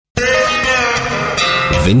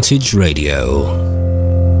Vintage Radio.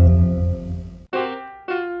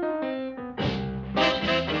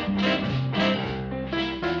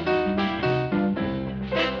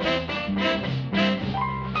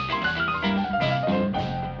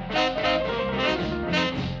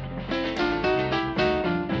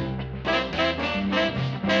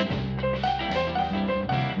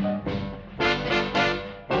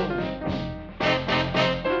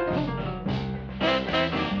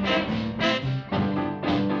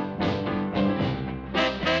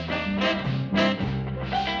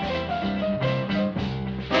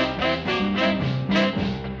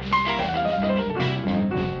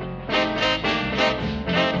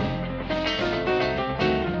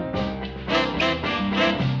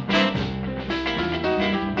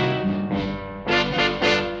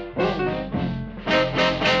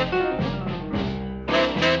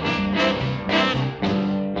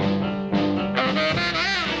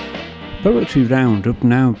 Poetry Roundup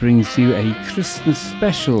now brings you a Christmas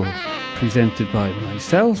special presented by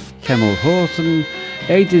myself, Kemel Horton,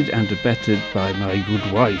 aided and abetted by my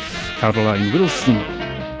good wife, Caroline Wilson.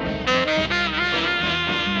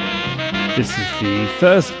 This is the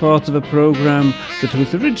first part of a programme that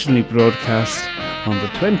was originally broadcast on the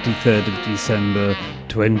 23rd of December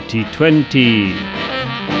 2020.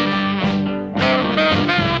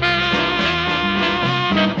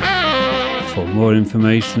 For more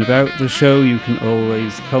information about the show, you can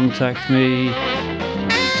always contact me.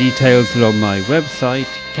 The details are on my website,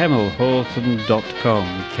 kemelhorton.com,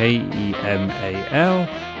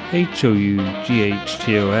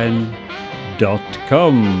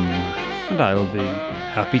 kemelhoughton.com, and I'll be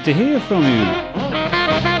happy to hear from you.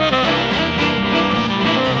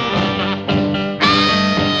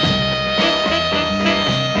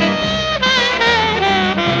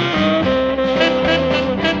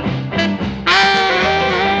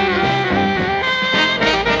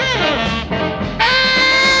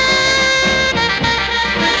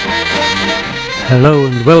 Hello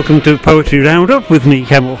and welcome to Poetry Roundup with me,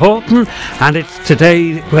 Kemel Horton, and it's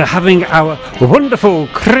today we're having our wonderful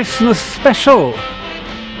Christmas special.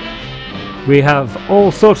 We have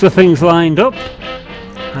all sorts of things lined up,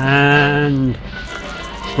 and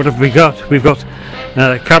what have we got? We've got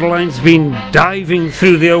Caroline's been diving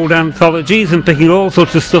through the old anthologies and picking all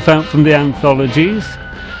sorts of stuff out from the anthologies,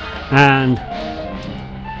 and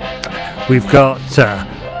we've got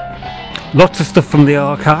lots of stuff from the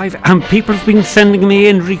archive, and people have been sending me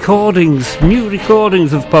in recordings, new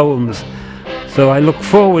recordings of poems, so I look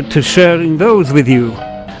forward to sharing those with you.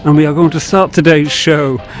 And we are going to start today's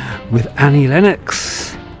show with Annie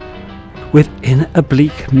Lennox with In a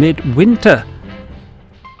Bleak Midwinter.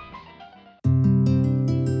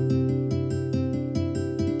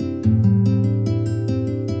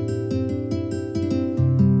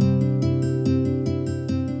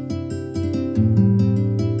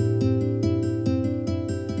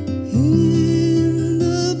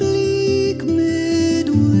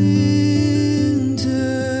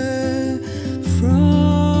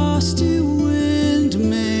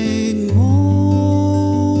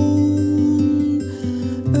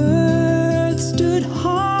 Earth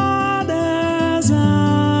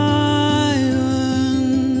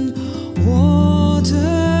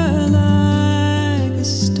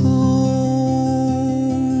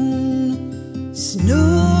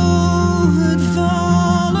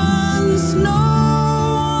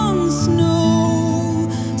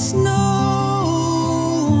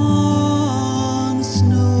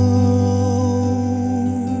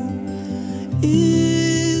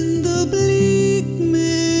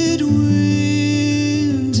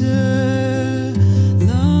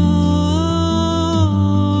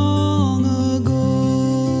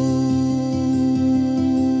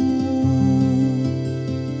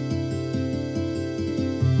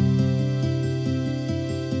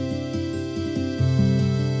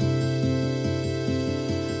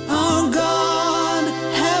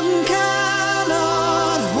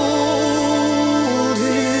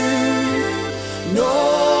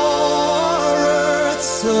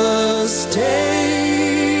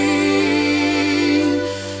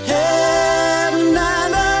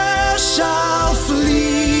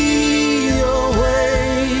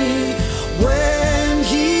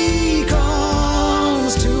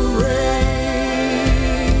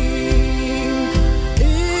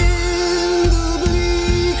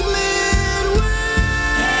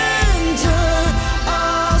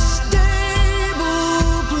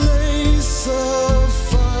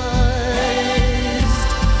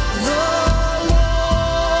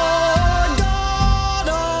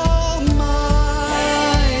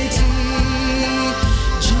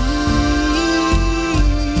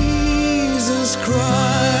Christ.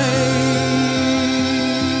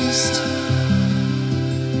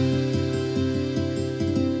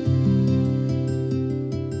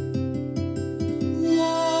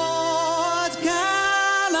 What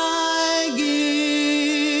can I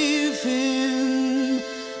give him,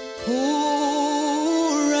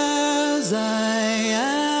 poor as I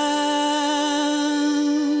am?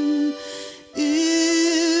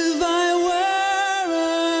 If I were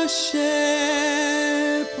a shepherd,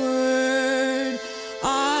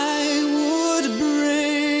 I would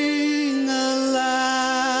bring a lamb.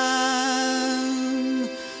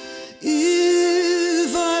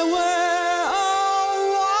 If I were a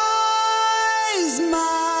wise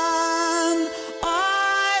man,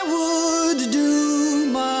 I would do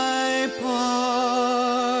my part.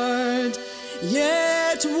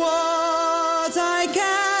 Yet what I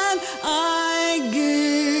can, I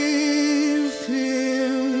give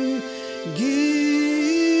him, give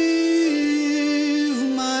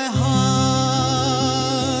my heart.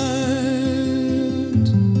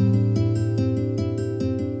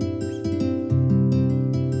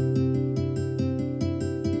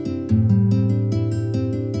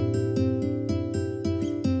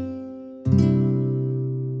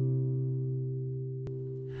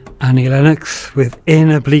 Annie Lennox with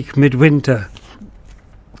In a Bleak Midwinter.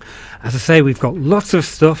 As I say, we've got lots of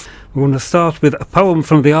stuff. We're going to start with a poem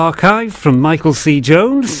from the archive from Michael C.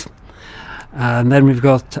 Jones, and then we've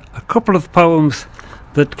got a couple of poems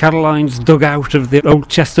that Caroline's dug out of the Old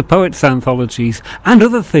Chester Poets anthologies, and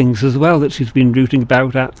other things as well that she's been rooting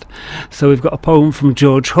about at. So we've got a poem from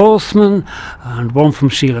George Horseman and one from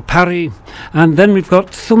Sheila Parry, and then we've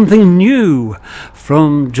got something new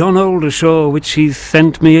from John Oldershaw, which he's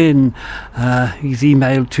sent me in. He's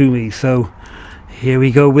emailed to me. So here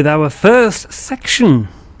we go with our first section.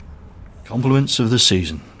 Compliments of the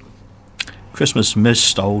season. Christmas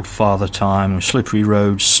mist, old father time, slippery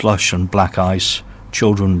roads, slush and black ice,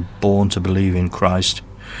 children born to believe in Christ,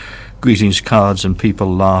 greetings cards and people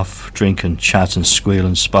laugh, drink and chat and squeal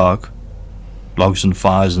and spark, logs and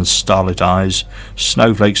fires and starlit eyes,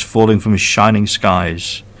 snowflakes falling from shining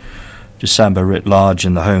skies, December writ large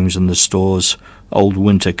in the homes and the stores, old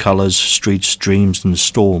winter colours, streets, dreams and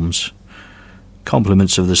storms.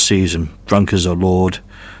 Compliments of the season, drunk as a lord,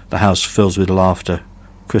 the house fills with laughter,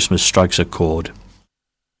 Christmas strikes a chord.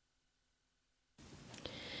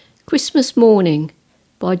 Christmas Morning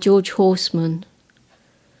by George Horseman.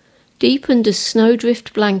 Deep under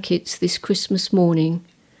snowdrift blankets this Christmas morning,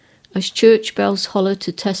 as church bells holler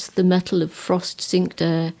to test the metal of frost-synced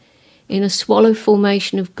air, in a swallow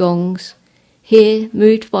formation of gongs, here,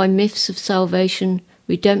 moved by myths of salvation,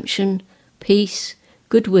 redemption, peace,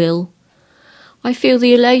 goodwill, I feel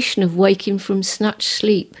the elation of waking from snatched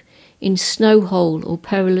sleep in snow hole or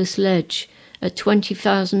perilous ledge at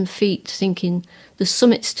 20,000 feet, thinking, the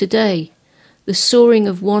summit's today, the soaring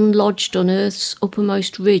of one lodged on earth's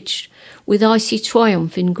uppermost ridge, with icy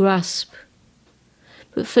triumph in grasp.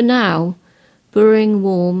 But for now, burrowing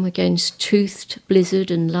warm against toothed blizzard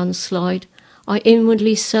and landslide, I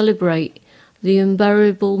inwardly celebrate the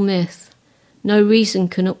unbearable myth no reason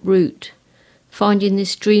can uproot, finding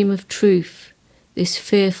this dream of truth, this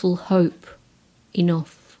fearful hope,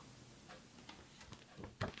 enough.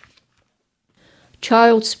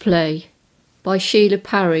 Child's Play by Sheila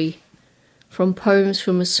Parry, from Poems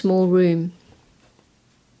from a Small Room.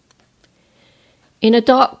 In a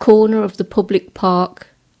dark corner of the public park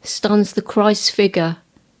stands the Christ figure,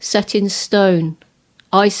 set in stone,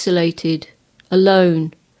 isolated,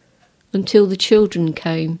 alone, until the children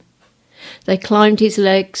came. They climbed his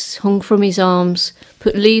legs, hung from his arms,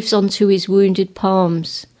 put leaves onto his wounded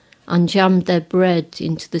palms, and jammed their bread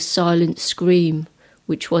into the silent scream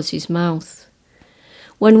which was his mouth.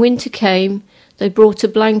 When winter came, they brought a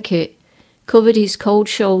blanket, covered his cold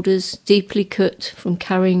shoulders, deeply cut from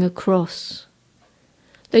carrying a cross.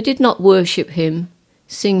 They did not worship him,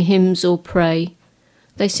 sing hymns or pray.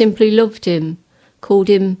 They simply loved him, called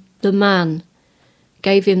him the man,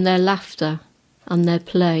 gave him their laughter and their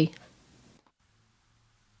play.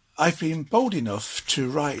 I've been bold enough to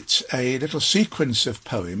write a little sequence of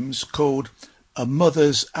poems called A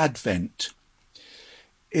Mother's Advent.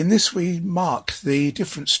 In this we mark the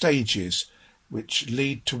different stages which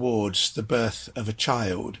lead towards the birth of a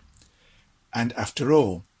child. And after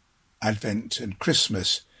all, Advent and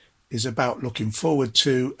Christmas is about looking forward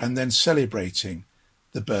to and then celebrating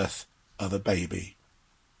the birth of a baby.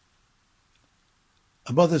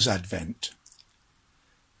 A Mother's Advent.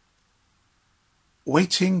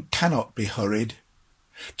 Waiting cannot be hurried.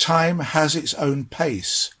 Time has its own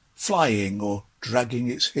pace, flying or dragging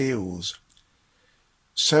its heels.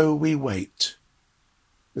 So we wait.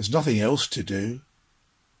 There's nothing else to do.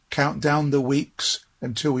 Count down the weeks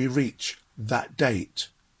until we reach that date.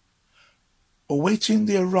 Awaiting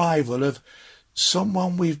the arrival of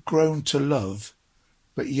someone we've grown to love,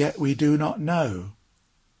 but yet we do not know.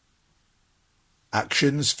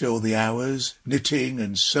 Actions fill the hours, knitting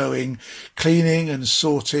and sewing, cleaning and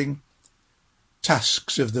sorting,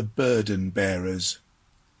 tasks of the burden bearers.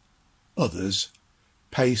 Others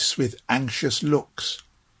pace with anxious looks,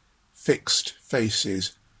 fixed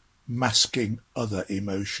faces, masking other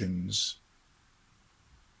emotions.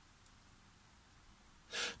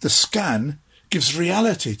 The scan gives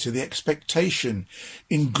reality to the expectation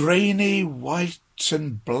in grainy white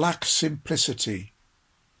and black simplicity,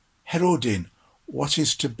 heralding what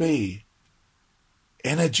is to be,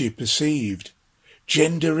 energy perceived,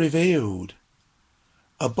 gender revealed,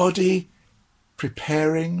 a body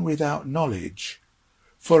preparing without knowledge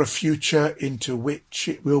for a future into which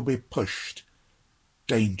it will be pushed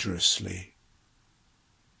dangerously.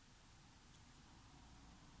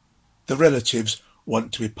 The relatives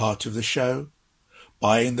want to be part of the show,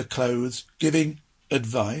 buying the clothes, giving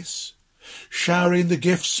advice, showering the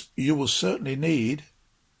gifts you will certainly need,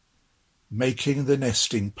 making the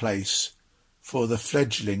nesting place for the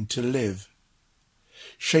fledgling to live,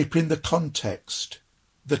 shaping the context,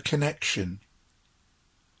 the connection,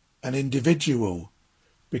 an individual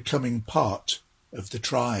becoming part of the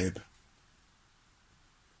tribe.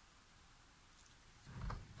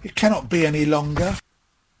 It cannot be any longer,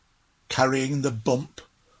 carrying the bump,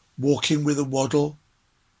 walking with a waddle.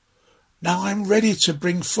 Now I'm ready to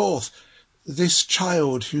bring forth this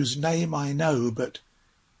child whose name I know, but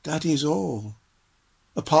that is all,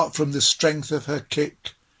 apart from the strength of her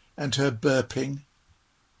kick and her burping.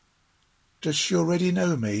 Does she already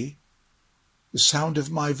know me? The sound of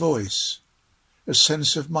my voice, a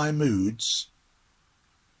sense of my moods?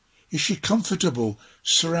 Is she comfortable,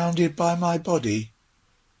 surrounded by my body?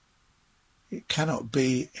 It cannot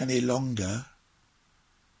be any longer.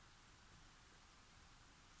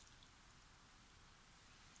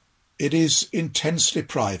 It is intensely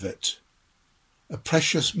private, a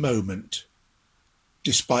precious moment.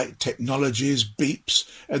 Despite technology's beeps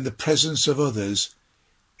and the presence of others,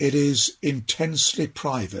 it is intensely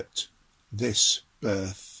private, this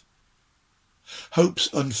birth. Hopes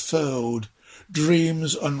unfurled,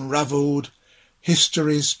 dreams unravelled,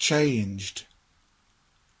 histories changed.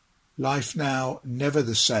 Life now never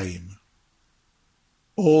the same.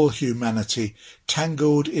 All humanity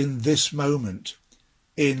tangled in this moment,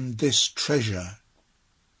 in this treasure.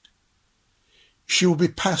 She will be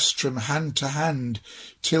passed from hand to hand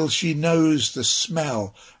till she knows the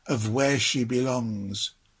smell of where she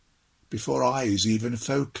belongs, before eyes even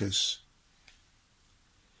focus.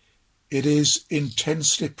 It is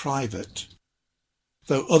intensely private,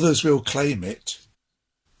 though others will claim it,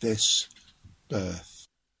 this birth.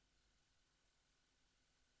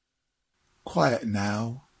 Quiet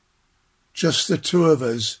now, just the two of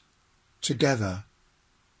us together.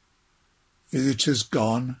 Visitors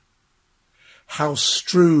gone, house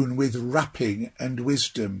strewn with wrapping and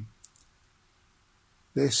wisdom.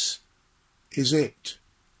 This is it.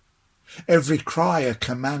 Every cry a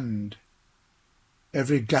command,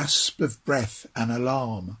 every gasp of breath an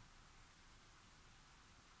alarm.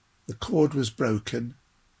 The cord was broken,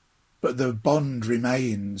 but the bond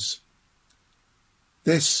remains.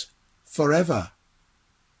 This forever,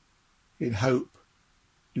 in hope,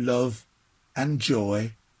 love and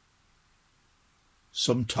joy,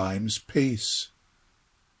 sometimes peace.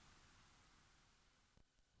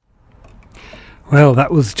 Well,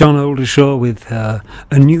 that was John Oldershaw with a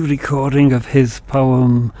new recording of his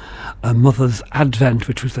poem A Mother's Advent,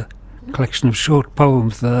 which was a collection of short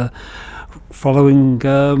poems following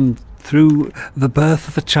through the birth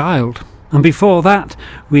of a child. And before that,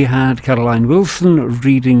 we had Caroline Wilson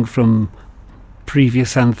reading from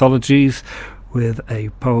previous anthologies with a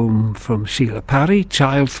poem from Sheila Parry,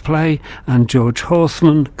 Child's Play, and George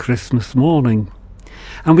Horseman, Christmas Morning.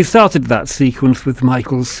 And we started that sequence with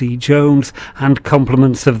Michael C. Jones and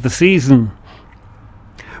Compliments of the Season.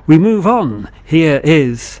 We move on. Here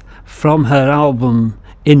is, from her album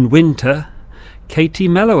In Winter, Katie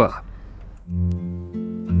Mellower.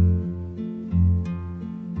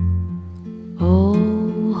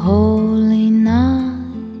 Oh, holy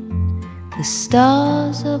night, the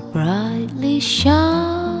stars are brightly shining.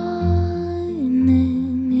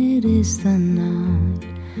 It is the night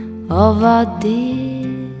of our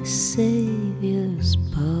dear Saviour's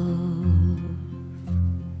birth.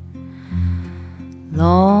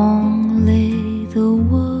 Long lay the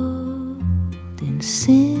world in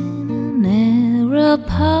sin and error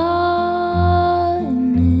pining,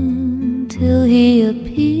 till He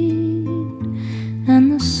appeared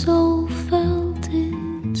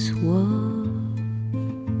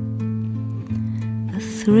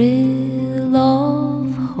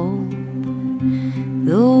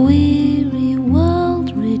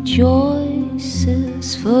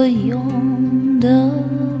rejoices, for yonder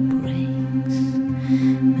breaks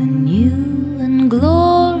a new and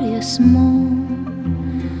glorious morn.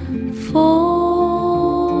 Fall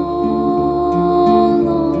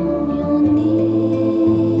on your knees,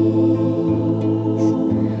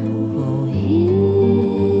 oh, hear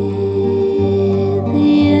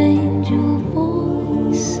the angel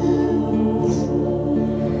voices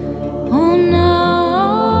on night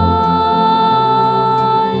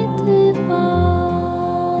divine,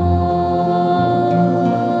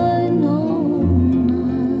 oh,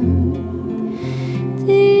 night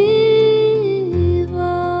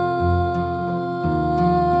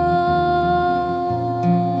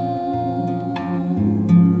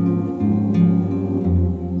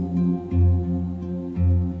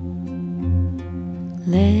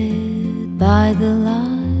led by the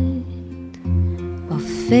light of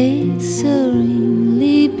faith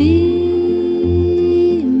serenely beaming,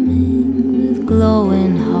 with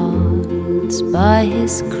glowing hearts by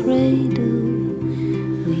his cradle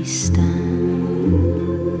we stand.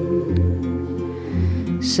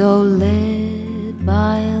 So led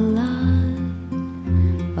by a light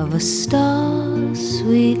of a star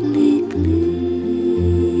sweetly gleaming,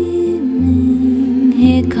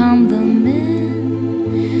 here come the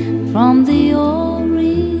men from the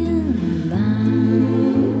Orient land.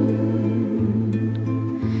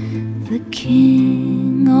 The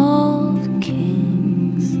King of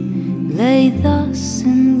Kings lay thus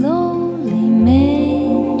in lowly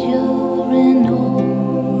manger, in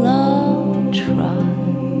all our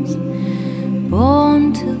tribes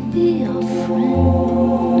born to be our friend.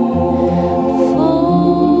 Fall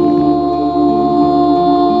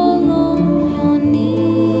on your knees,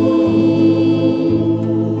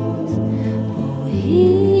 oh,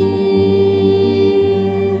 hear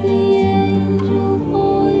the angel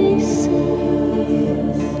voices,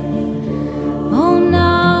 oh,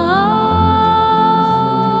 night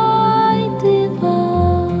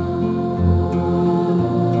divine,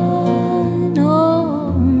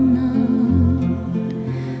 oh, night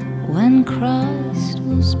when Christ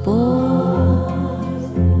was born.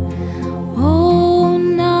 Oh,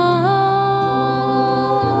 night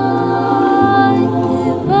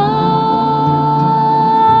divine,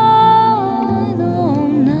 oh,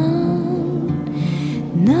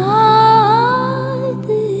 night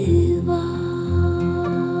divine.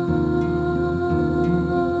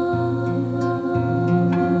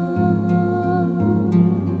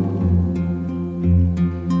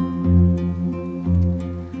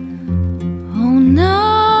 Oh, night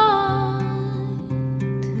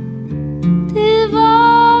divine,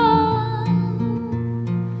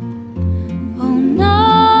 oh,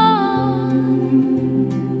 night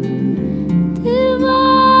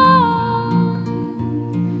divine,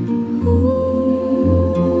 oh,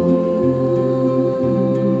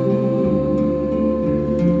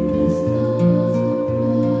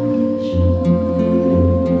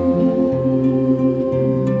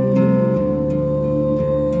 night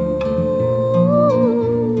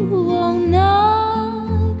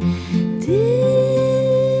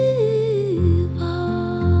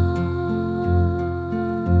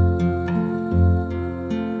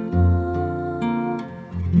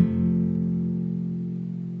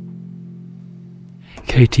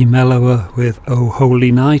Katie Mellower with Oh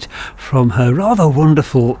Holy Night from her rather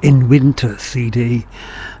wonderful In Winter CD.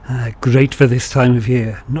 Great for this time of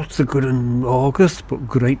year. Not so good in August, but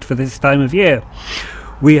great for this time of year.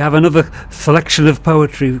 We have another selection of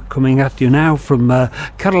poetry coming at you now from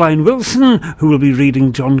Caroline Wilson, who will be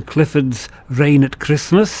reading John Clifford's Rain at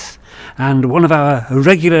Christmas. And one of our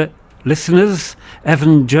regular listeners,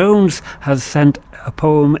 Evan Jones, has sent a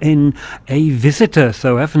poem in, A Visitor.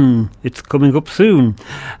 So Evan, it's coming up soon.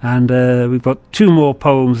 And we've got two more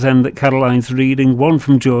poems then that Caroline's reading, one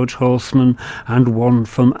from George Horseman and one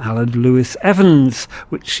from Alan Lewis Evans,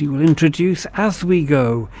 which she will introduce as we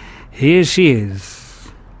go. Here she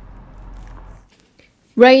is.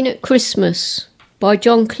 Rain at Christmas by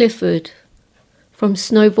John Clifford from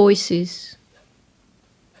Snow Voices.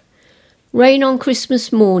 Rain on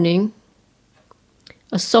Christmas morning,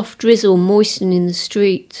 a soft drizzle moistening the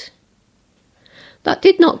street. That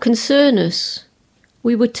did not concern us.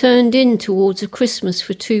 We were turned in towards a Christmas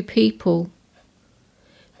for two people,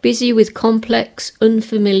 busy with complex,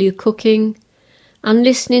 unfamiliar cooking and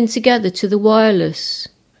listening together to the wireless.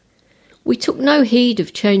 We took no heed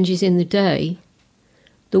of changes in the day,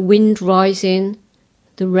 the wind rising,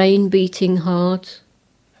 the rain beating hard.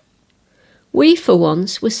 We, for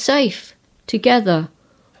once, were safe, together,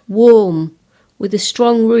 warm, with a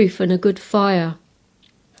strong roof and a good fire,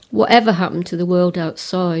 whatever happened to the world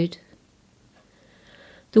outside.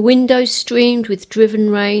 The windows streamed with driven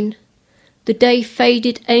rain. The day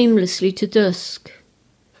faded aimlessly to dusk.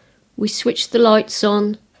 We switched the lights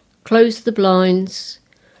on, closed the blinds.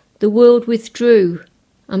 The world withdrew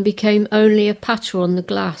and became only a patter on the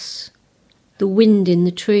glass, the wind in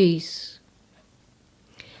the trees.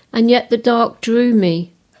 And yet the dark drew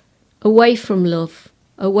me, away from love,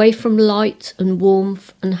 away from light and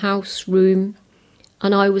warmth and house room,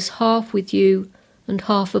 and I was half with you and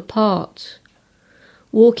half apart,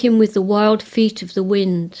 walking with the wild feet of the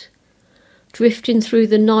wind, drifting through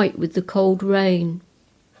the night with the cold rain.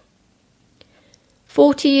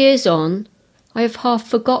 40 years on, I have half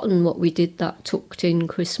forgotten what we did that tucked-in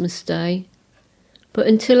Christmas Day, but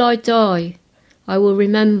until I die, I will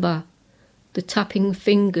remember the tapping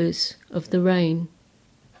fingers of the rain.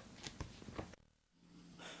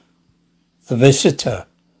 The Visitor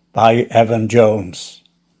by Evan Jones.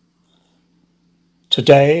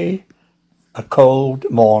 Today, a cold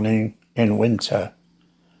morning in winter,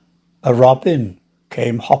 a robin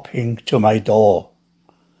came hopping to my door.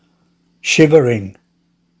 Shivering,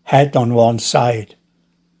 head on one side,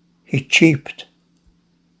 he cheeped.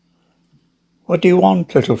 "What do you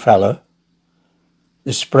want, little fellow?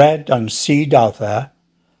 There's bread and seed out there,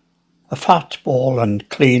 a fat ball and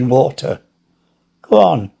clean water. Go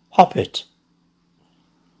on, hop it."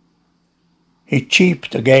 He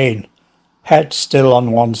cheeped again, head still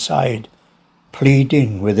on one side,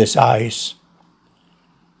 pleading with his eyes.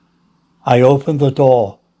 I opened the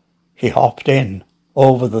door. He hopped in,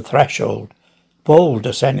 over the threshold, bold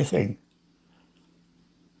as anything.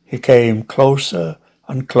 He came closer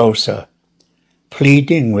and closer,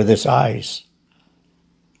 pleading with his eyes.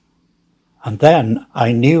 And then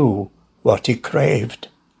I knew what he craved,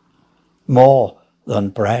 more than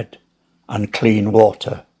bread and clean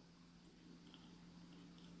water.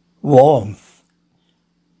 Warmth,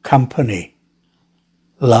 company,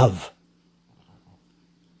 love,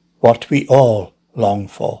 what we all long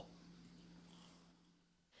for.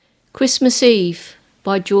 Christmas Eve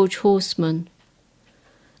by George Horseman.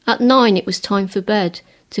 At 9 it was time for bed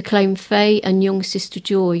to claim Faye and young sister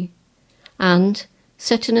Joy, and,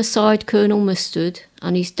 setting aside Colonel Mustard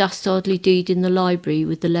and his dastardly deed in the library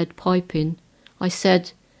with the lead pipe in, I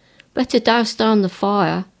said, "Better douse down the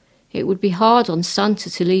fire. It would be hard on Santa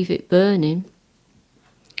to leave it burning."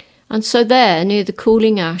 And so there, near the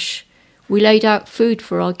cooling ash, we laid out food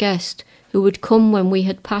for our guest, who would come when we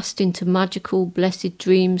had passed into magical, blessed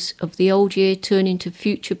dreams of the old year turning to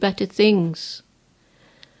future better things.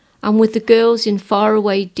 And with the girls in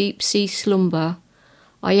faraway deep-sea slumber,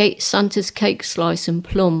 I ate Santa's cake slice and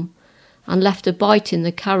plum, and left a bite in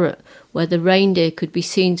the carrot where the reindeer could be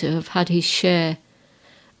seen to have had his share,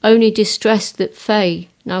 only distressed that Faye,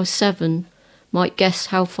 now 7, might guess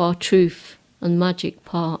how far truth and magic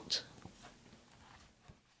part.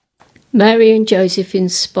 Mary and Joseph in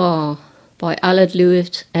Spa by Aled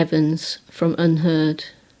Lewis Evans from Unheard.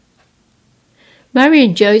 Mary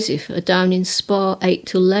and Joseph are down in Spa 8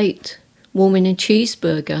 till late, warming a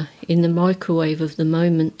cheeseburger in the microwave of the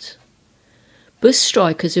moment. Bus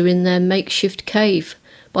strikers are in their makeshift cave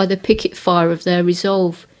by the picket fire of their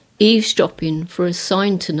resolve, eavesdropping for a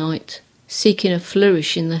sign tonight, seeking a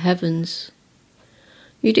flourish in the heavens.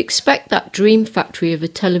 You'd expect that dream factory of a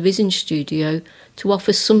television studio to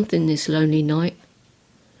offer something this lonely night,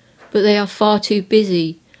 but they are far too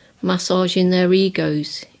busy massaging their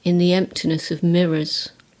egos in the emptiness of mirrors.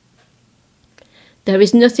 There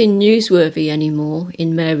is nothing newsworthy anymore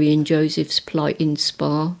in Mary and Joseph's plight in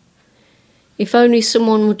Spa. If only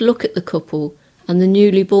someone would look at the couple and the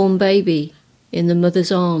newly born baby in the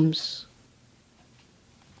mother's arms.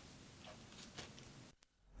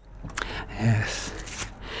 Yes.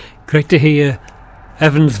 Great to hear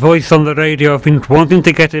Evan's voice on the radio. I've been wanting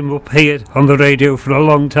to get him up here on the radio for a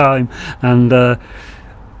long time, and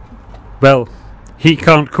well, he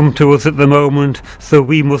can't come to us at the moment, so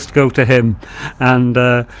we must go to him.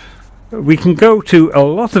 And we can go to a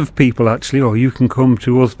lot of people actually, or you can come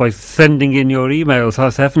to us by sending in your emails,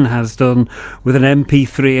 as Evan has done, with an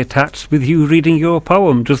MP3 attached with you reading your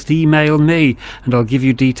poem. Just email me and I'll give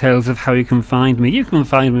you details of how you can find me. You can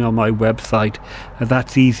find me on my website.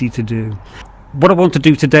 That's easy to do. What I want to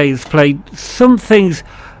do today is play some things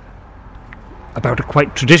about a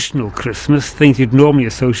quite traditional Christmas, things you'd normally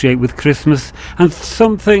associate with Christmas, and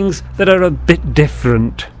some things that are a bit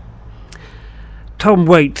different. Tom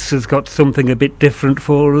Waits has got something a bit different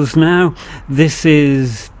for us now. This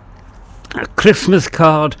is a Christmas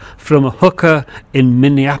card from a hooker in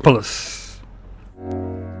Minneapolis.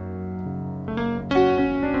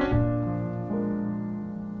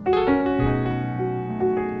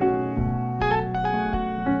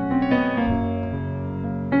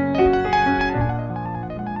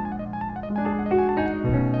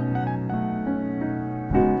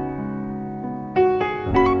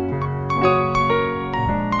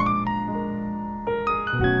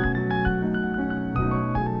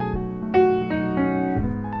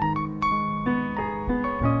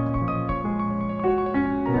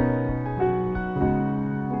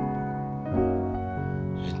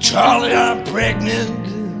 Charlie, I'm pregnant,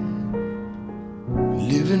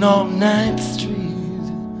 living on 9th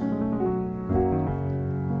Street,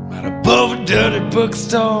 right above a dirty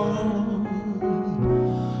bookstore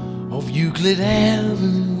off Euclid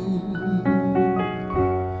Avenue.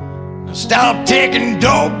 I stopped taking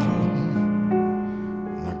dope,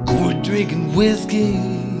 I quit drinking whiskey.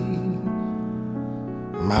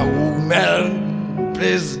 My old man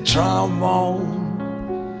plays the trombone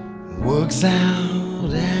and works out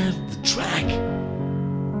at the track.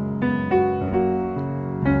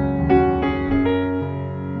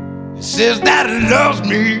 He says that he loves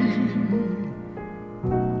me,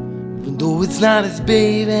 even though it's not his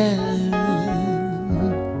baby.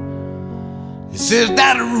 He says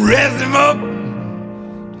that he raised him up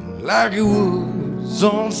like he was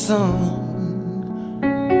on son.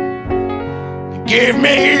 Gave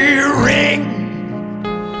me a ring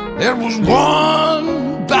that was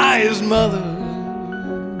worn by his mother.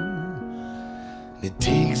 It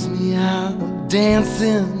takes me out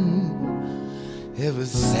dancing every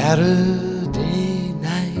Saturday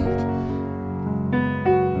night.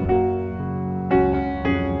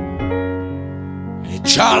 Hey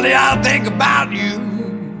Charlie, I think about you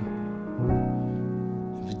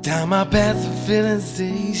every time I pass the filling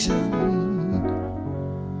station.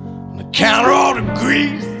 Counter all the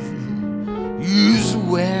grease you used to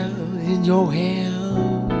wear in your hair.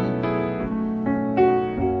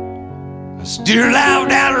 I still have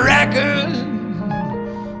that record,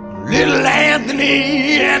 Little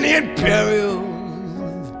Anthony and the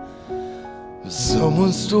Imperials. But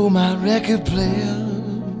someone stole my record player.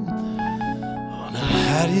 Oh, now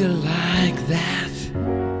how do you like that?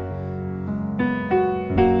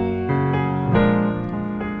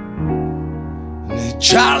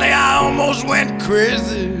 Charlie, I almost went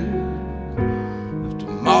crazy after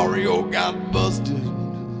Mario got busted.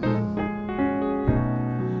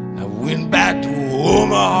 I went back to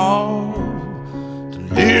Omaha to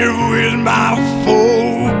live with my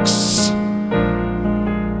folks.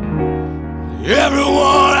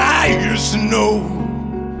 Everyone I used to know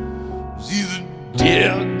was either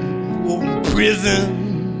dead or in prison.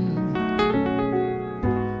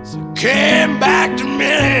 So I came back to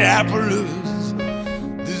Minneapolis.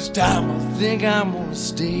 This time I think I'm gonna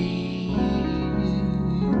stay.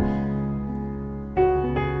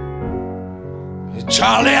 Hey,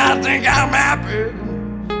 Charlie, I think I'm happy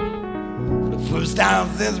for the first time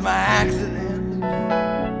since my accident.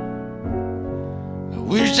 I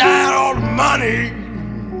wish I had all the money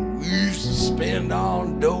we used to spend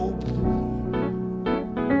on dope.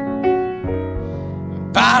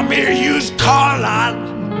 Buy me a used car lot,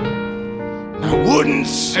 I wouldn't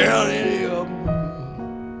sell any of them.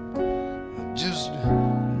 Just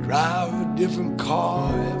drive a different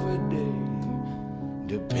car every day,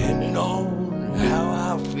 depending on how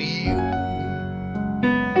I feel.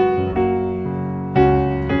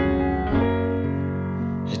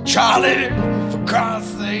 Hey, Charlie, for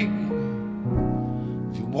Christ's sake,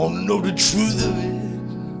 if you want to know the truth of it,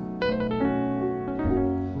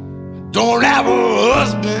 I don't have a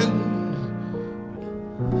husband,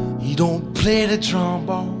 he don't play the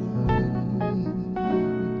trombone.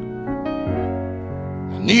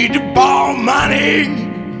 Need to borrow money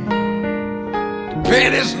to pay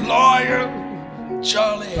this lawyer,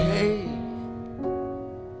 Charlie Hay.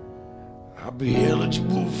 I'll be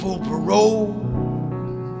eligible for parole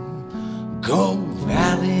come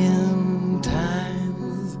Valentine's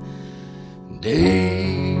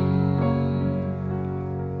Day.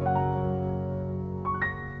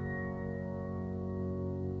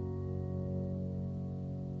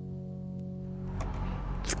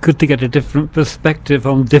 Good to get a different perspective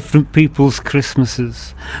on different people's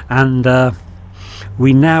Christmases, and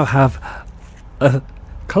we now have a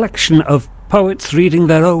collection of poets reading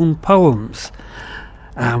their own poems,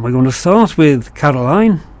 and we're going to start with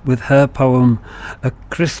Caroline with her poem A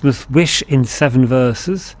Christmas Wish in 7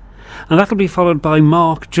 verses, and that'll be followed by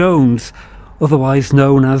Mark Jones, otherwise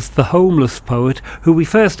known as the Homeless Poet, who we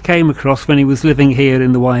first came across when he was living here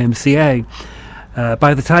in the YMCA.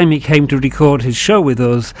 By the time he came to record his show with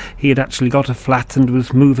us, he had actually got a flat and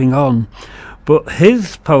was moving on. But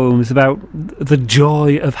his poem is about the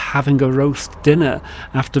joy of having a roast dinner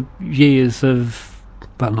after years of,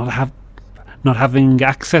 well, not having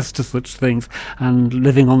access to such things and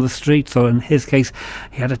living on the streets, or in his case,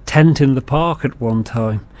 he had a tent in the park at one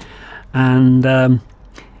time. And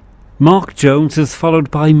Mark Jones is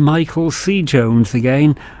followed by Michael C. Jones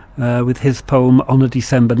again with his poem On a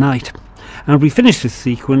December Night. And we finish this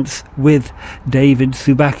sequence with David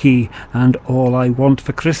Subaki and All I Want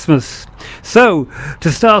for Christmas. So,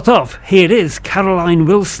 to start off, here is Caroline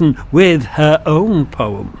Wilson with her own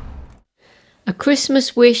poem. A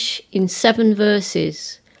Christmas Wish in 7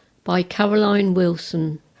 Verses by Caroline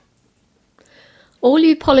Wilson. All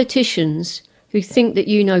you politicians who think that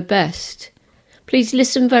you know best, please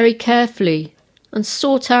listen very carefully and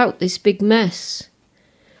sort out this big mess.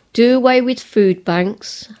 Do away with food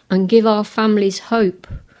banks and give our families hope.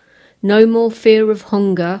 No more fear of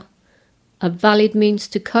hunger, a valid means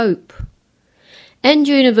to cope. End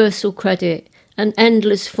universal credit and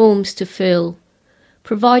endless forms to fill.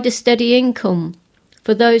 Provide a steady income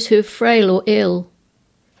for those who are frail or ill.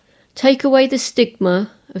 Take away the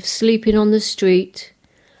stigma of sleeping on the street,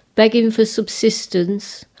 begging for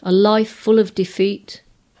subsistence, a life full of defeat.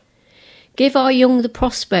 Give our young the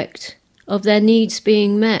prospect of their needs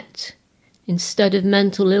being met, instead of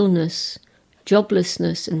mental illness,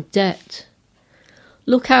 joblessness and debt.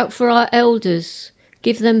 Look out for our elders,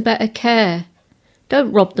 give them better care.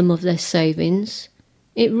 Don't rob them of their savings.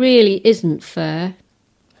 It really isn't fair.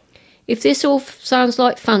 If this all sounds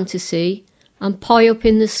like fantasy and pie up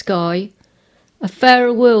in the sky, a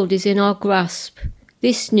fairer world is in our grasp.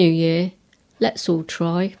 This new year, let's all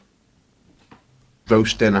try.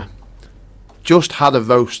 Roast dinner. Just had a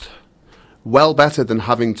roast. Well better than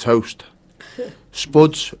having toast.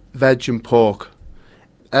 Spuds, veg and pork.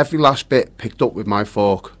 Every last bit picked up with my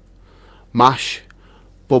fork. Mash,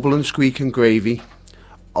 bubble and squeak and gravy.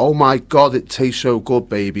 Oh my God, it tastes so good,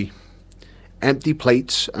 baby. Empty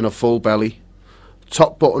plates and a full belly.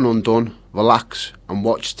 Top button undone, relax and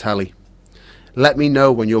watch telly. Let me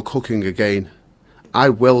know when you're cooking again. I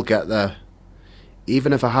will get there.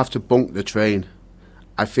 Even if I have to bunk the train.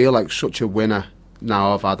 I feel like such a winner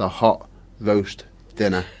now I've had a hot roast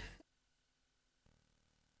dinner.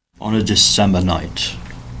 On a December night.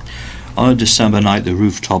 On a December night, the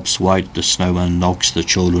rooftops white, the snowman knocks, the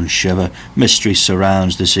children shiver. Mystery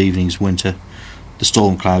surrounds this evening's winter. The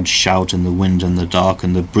storm clouds shout in the wind and the dark,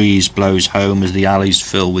 and the breeze blows home as the alleys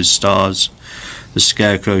fill with stars. The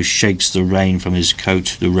scarecrow shakes the rain from his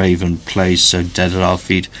coat, the raven plays so dead at our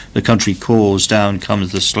feet, the country calls, down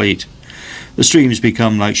comes the sleet. The streams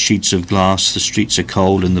become like sheets of glass, the streets are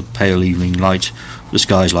cold in the pale evening light, the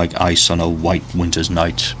sky's like ice on a white winter's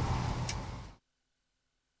night.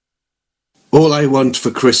 All I want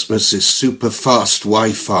for Christmas is super fast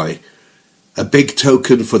Wi-Fi, a big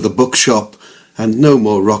token for the bookshop, and no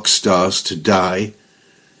more rock stars to die.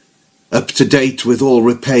 Up to date with all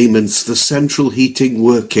repayments, the central heating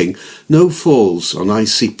working, no falls on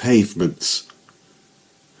icy pavements.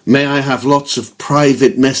 May I have lots of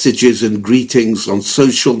private messages and greetings on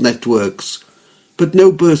social networks, but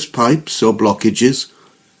no burst pipes or blockages.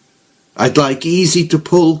 I'd like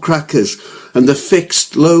easy-to-pull crackers and the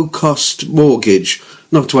fixed low-cost mortgage,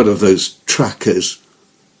 not one of those trackers.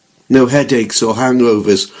 No headaches or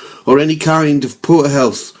hangovers, or any kind of poor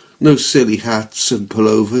health, no silly hats and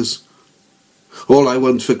pullovers. All I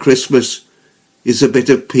want for Christmas is a bit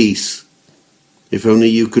of peace. If only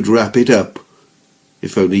you could wrap it up,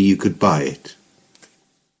 if only you could buy it.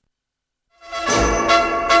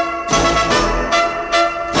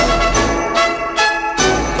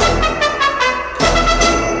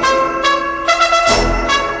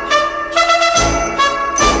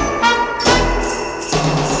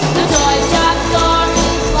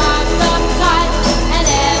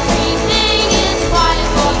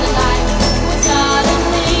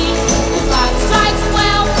 Strikes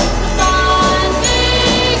well, the sun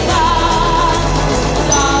begun. The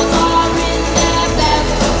dolls are in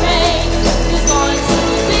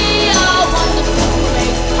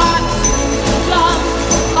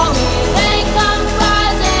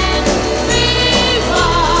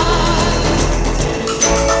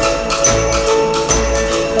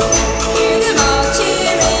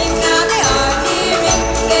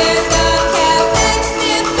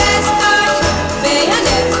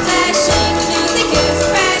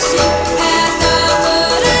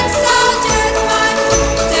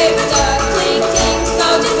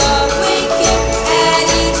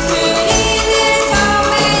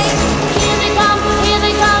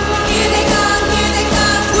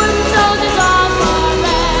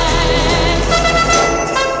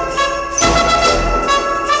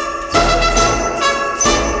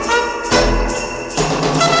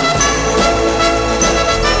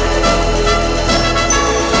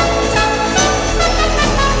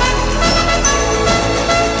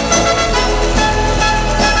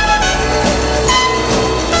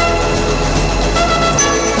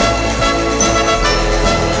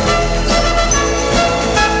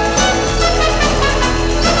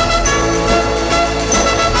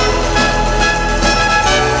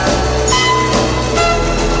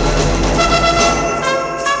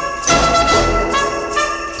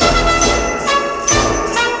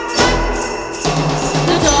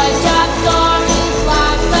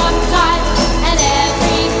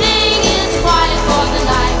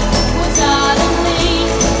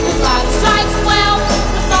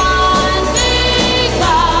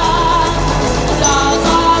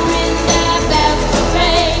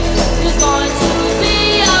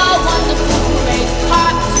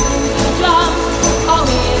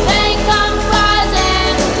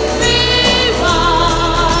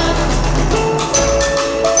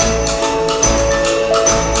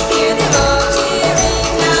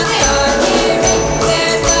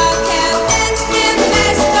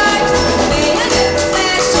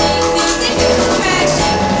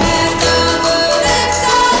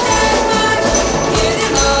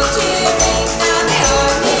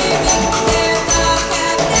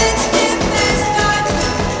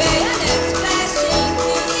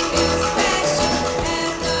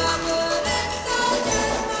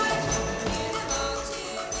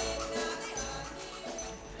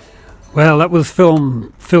Well, that was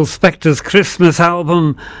Phil Spector's Christmas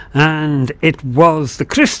album, and it was The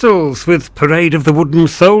Crystals with Parade of the Wooden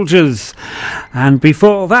Soldiers. And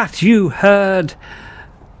before that, you heard,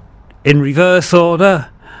 in reverse order,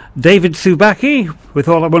 David Subaki with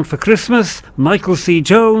All I Want for Christmas, Michael C.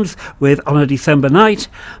 Jones with On a December Night,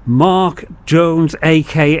 Mark Jones,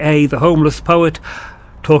 aka The Homeless Poet,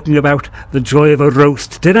 talking about the joy of a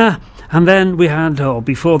roast dinner. And then we had,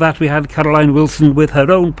 before that, we had Caroline Wilson with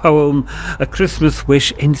her own poem, A Christmas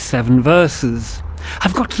Wish in 7 verses.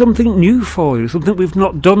 I've got something new for you, something we've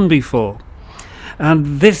not done before.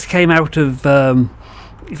 And this came out of,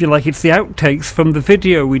 if you like, it's the outtakes from the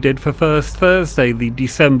video we did for First Thursday, the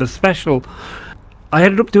December special. I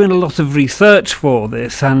ended up doing a lot of research for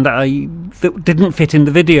this, and that didn't fit in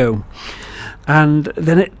the video. And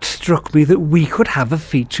then it struck me that we could have a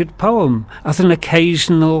featured poem as an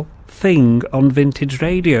occasional thing on Vintage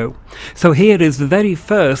Radio. So here is the very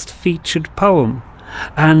first featured poem,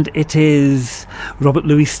 and it is Robert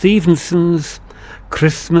Louis Stevenson's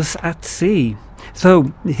Christmas at Sea.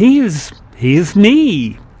 So here's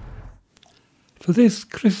me. For this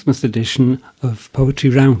Christmas edition of Poetry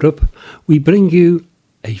Roundup, we bring you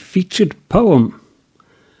a featured poem,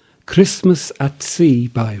 Christmas at Sea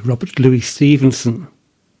by Robert Louis Stevenson.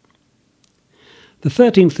 The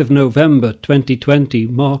 13th of November 2020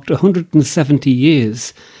 marked 170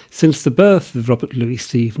 years since the birth of Robert Louis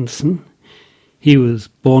Stevenson. He was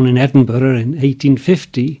born in Edinburgh in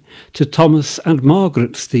 1850 to Thomas and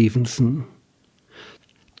Margaret Stevenson.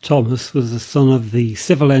 Thomas was the son of the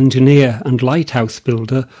civil engineer and lighthouse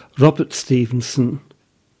builder Robert Stevenson.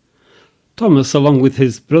 Thomas, along with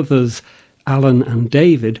his brothers Alan and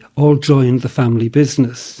David, all joined the family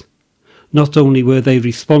business. Not only were they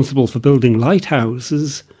responsible for building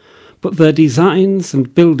lighthouses, but their designs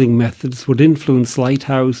and building methods would influence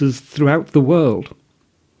lighthouses throughout the world.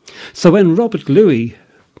 So when Robert Louis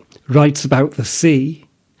writes about the sea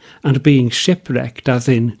and being shipwrecked, as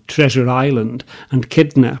in Treasure Island, and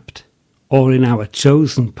kidnapped, or in our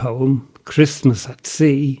chosen poem, Christmas at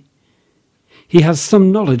Sea, he has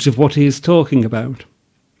some knowledge of what he is talking about.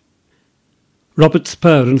 Robert's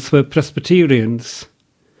parents were Presbyterians.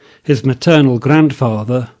 His maternal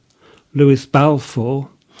grandfather, Lewis Balfour,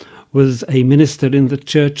 was a minister in the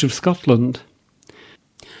Church of Scotland.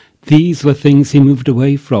 These were things he moved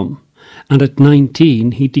away from, and at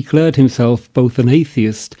 19 he declared himself both an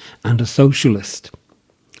atheist and a socialist.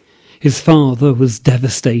 His father was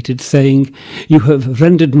devastated, saying, "You have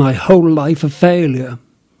rendered my whole life a failure."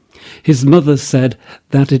 His mother said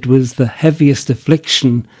that it was the heaviest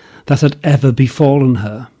affliction that had ever befallen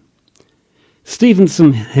her.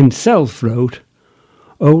 Stevenson himself wrote,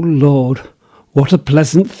 "O Lord, what a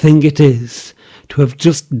pleasant thing it is to have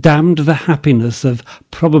just damned the happiness of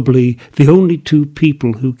probably the only 2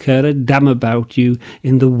 people who care a damn about you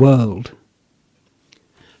in the world."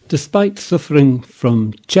 Despite suffering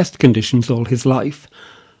from chest conditions all his life,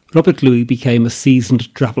 Robert Louis became a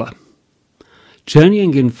seasoned traveller.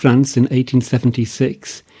 Journeying in France in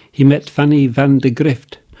 1876, he met Fanny van de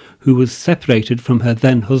Grift, who was separated from her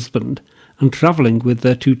then husband and travelling with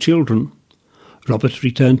their 2 children. Robert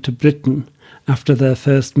returned to Britain after their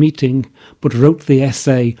first meeting, but wrote the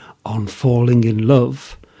essay On Falling in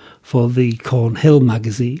Love for the Cornhill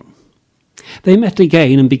magazine. They met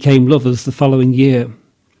again and became lovers the following year.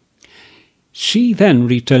 She then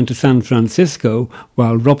returned to San Francisco,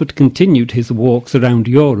 while Robert continued his walks around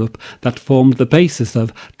Europe that formed the basis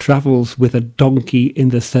of Travels with a Donkey in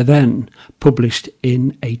the Cevennes, published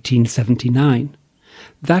in 1879.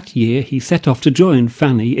 That year he set off to join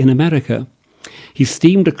Fanny in America. He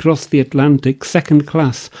steamed across the Atlantic second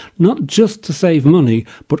class, not just to save money,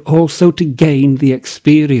 but also to gain the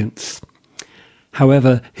experience.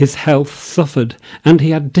 However, his health suffered, and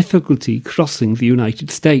he had difficulty crossing the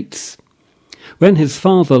United States. When his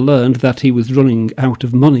father learned that he was running out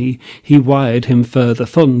of money, he wired him further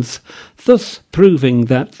funds, thus proving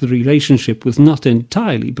that the relationship was not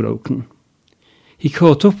entirely broken. He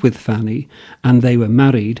caught up with Fanny, and they were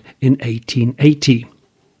married in 1880.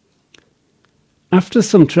 After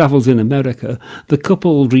some travels in America, the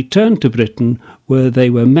couple returned to Britain, where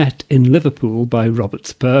they were met in Liverpool by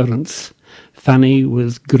Robert's parents. Fanny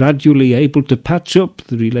was gradually able to patch up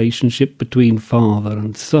the relationship between father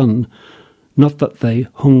and son, not that they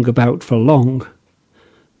hung about for long.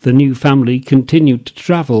 The new family continued to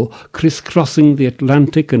travel, crisscrossing the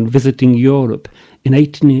Atlantic and visiting Europe. In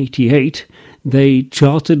 1888, they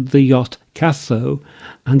chartered the yacht Casso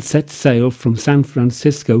and set sail from San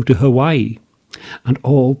Francisco to Hawaii, and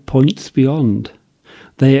all points beyond.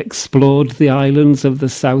 They explored the islands of the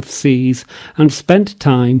South Seas and spent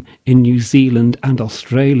time in New Zealand and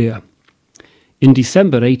Australia. In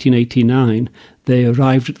December 1889, they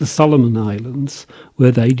arrived at the Solomon Islands,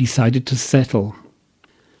 where they decided to settle.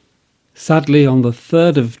 Sadly, on the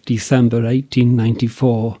 3rd of December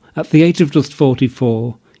 1894, at the age of just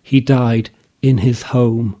 44, he died in his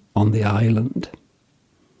home on the island.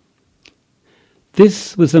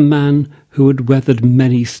 This was a man who had weathered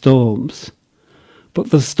many storms. But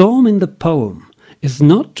the storm in the poem is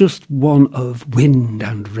not just one of wind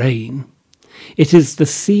and rain. It is the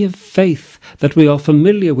sea of faith that we are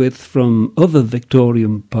familiar with from other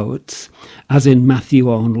Victorian poets, as in Matthew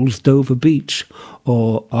Arnold's Dover Beach,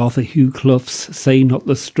 or Arthur Hugh Clough's Say Not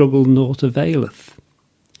the Struggle Naught Availeth.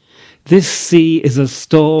 This sea is a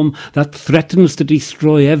storm that threatens to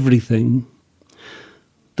destroy everything.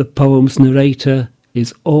 The poem's narrator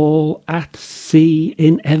is all at sea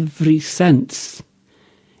in every sense.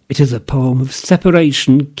 It is a poem of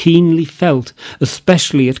separation keenly felt,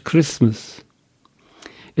 especially at Christmas.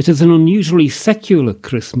 It is an unusually secular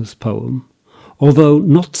Christmas poem, although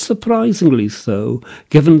not surprisingly so,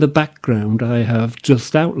 given the background I have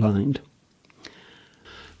just outlined.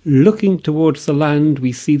 Looking towards the land,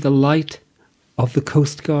 we see the light of the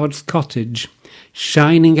Coast Guard's cottage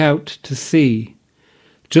shining out to sea,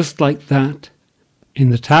 just like that in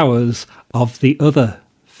the towers of the other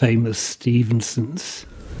famous Stevensons.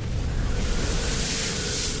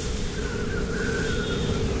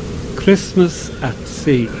 Christmas at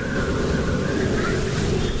sea.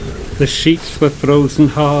 The sheets were frozen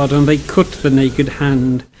hard and they cut the naked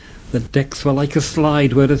hand. The decks were like a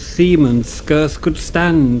slide where a seaman scarce could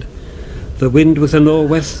stand. The wind was a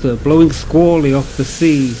nor'wester blowing squally off the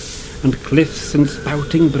sea, and cliffs and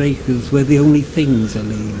spouting breakers were the only things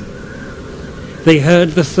alee. They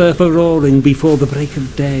heard the surf a-roaring before the break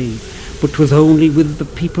of day, but 'twas only with the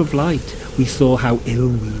peep of light we saw how ill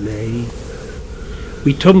we lay.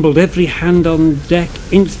 We tumbled every hand on deck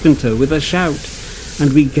instanter with a shout,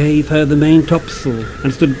 and we gave her the main topsail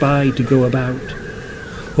and stood by to go about.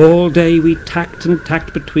 All day we tacked and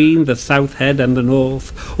tacked between the south head and the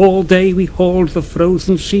north. All day we hauled the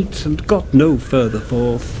frozen sheets and got no further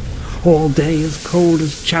forth. All day as cold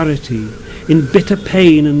as charity, in bitter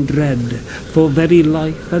pain and dread, for very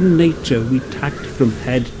life and nature we tacked from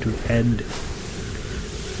head to head.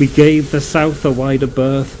 We gave the south a wider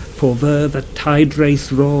berth, for there the tide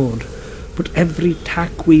race roared, but every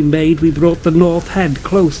tack we made we brought the north head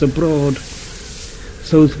close abroad.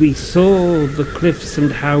 So as we saw the cliffs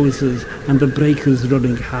and houses and the breakers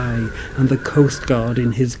running high, and the Coast Guard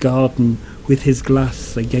in his garden with his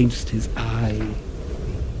glass against his eye.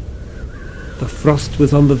 The frost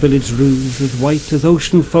was on the village roofs as white as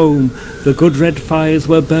ocean foam. The good red fires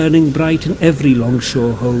were burning bright in every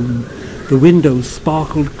longshore home. The windows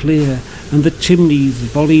sparkled clear and the chimneys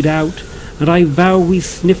volleyed out, and I vow we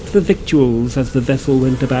sniffed the victuals as the vessel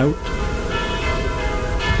went about.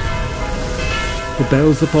 The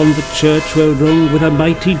bells upon the church were rung with a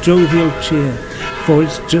mighty jovial cheer, for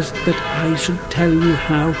it's just that I should tell you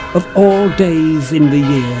how, of all days in the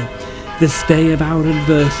year, this day of our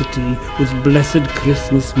adversity was blessed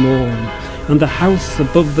Christmas morn, and the house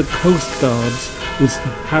above the Coast Guards was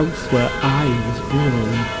the house where I was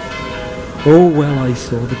born. Oh, well I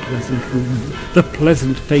saw the pleasant room, the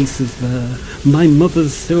pleasant faces there, my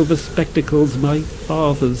mother's silver spectacles, my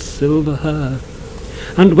father's silver hair.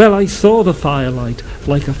 And well I saw the firelight,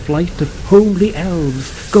 like a flight of homely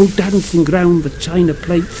elves, go dancing round the china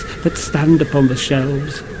plates that stand upon the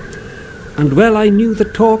shelves. And well I knew the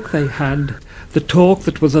talk they had, the talk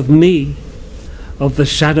that was of me, of the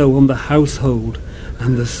shadow on the household,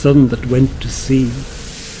 and the sun that went to sea.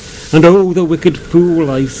 And oh, the wicked fool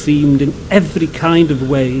I seemed in every kind of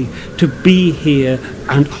way, to be here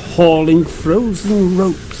and hauling frozen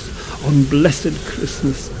ropes on blessed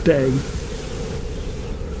Christmas Day.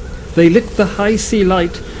 They lit the high sea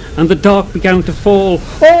light, and the dark began to fall.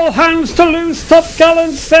 All hands to loose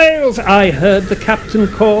topgallant sails, I heard the captain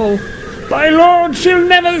call. By Lord, she'll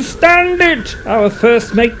never stand it, our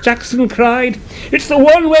first mate Jackson cried. It's the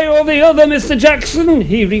one way or the other, Mr. Jackson,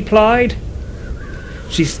 he replied.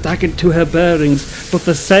 She staggered to her bearings, but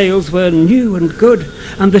the sails were new and good,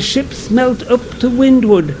 and the ship smelt up to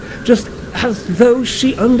windward, just as though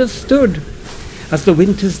she understood. As the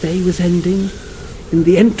winter's day was ending, in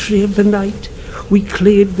the entry of the night, we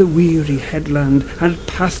cleared the weary headland and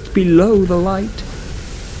passed below the light.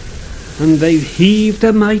 And they heaved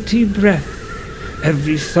a mighty breath,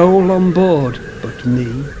 every soul on board but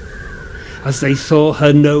me, as they saw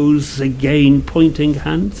her nose again pointing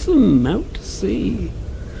handsome out to sea.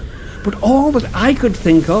 But all that I could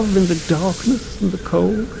think of in the darkness and the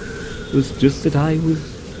cold was just that I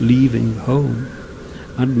was leaving home,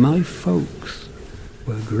 and my folks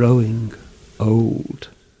were growing old.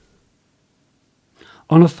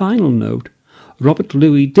 On a final note, Robert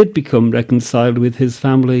Louis did become reconciled with his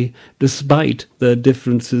family despite their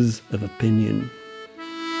differences of opinion.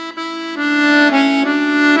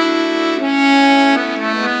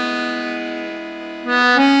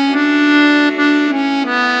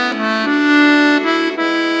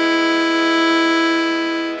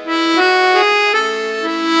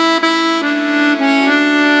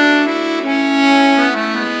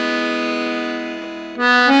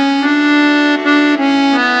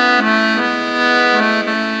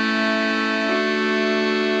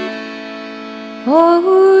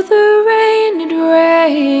 Oh, the rain, it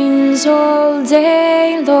rains all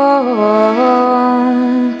day long.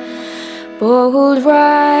 Bold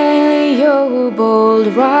Riley, oh, bold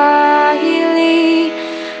Riley.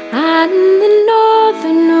 And the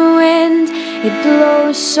northern wind, it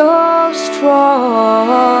blows so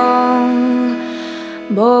strong.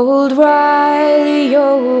 Bold Riley,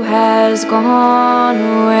 oh, has gone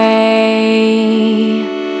away.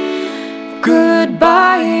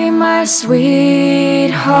 Goodbye, my sweetheart.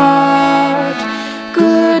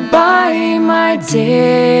 Goodbye, my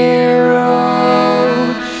dear.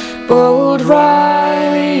 Oh, bold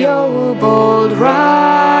Riley, oh, bold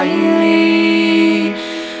Riley.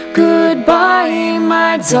 Goodbye,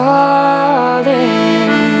 my darling.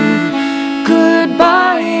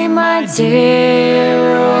 Goodbye, my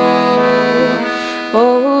dear. Oh,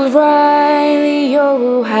 bold Riley,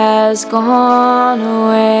 oh, has gone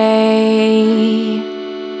away.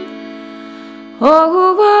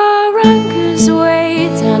 Oh, our anchors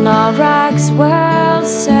wait and our rags well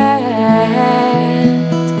set.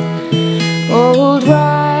 Bold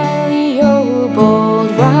Riley, oh, bold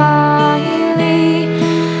Riley.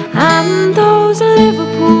 And those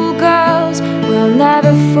Liverpool girls will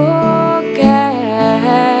never forget.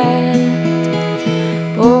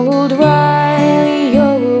 Bold Riley,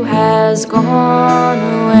 oh, has gone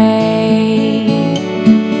away.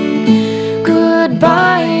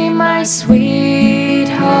 Goodbye, my sweetheart.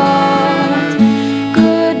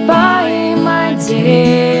 Goodbye, my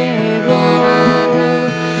dear. Oh,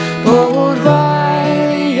 bold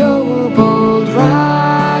Riley, oh, bold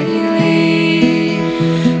Riley.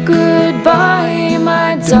 Goodbye,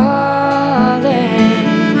 my darling.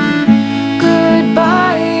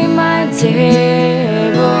 Goodbye, my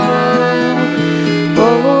dear. Oh,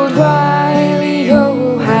 bold Riley,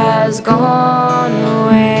 oh, has gone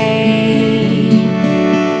away.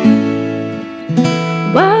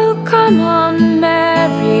 Well, come on,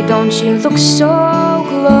 Mary, don't you look so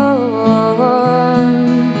glum.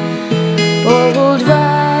 Bold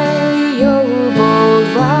Riley, oh, bold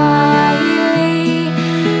Riley.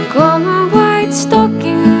 Come White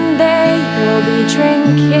Stocking Day, you'll be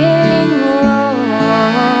drinking rum.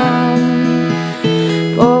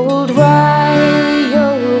 Bold Riley,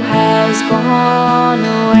 oh, has gone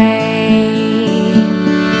away.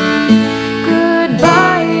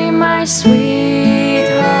 Goodbye, my sweetheart.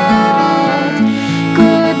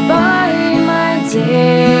 Goodbye, my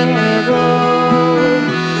dear. Oh,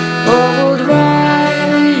 bold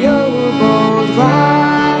Riley, oh, bold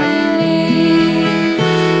Riley.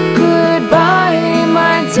 Goodbye,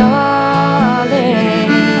 my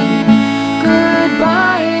darling.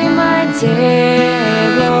 Goodbye, my dear.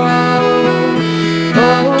 Oh,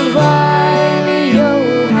 bold Riley,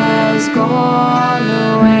 oh, has gone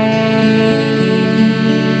away.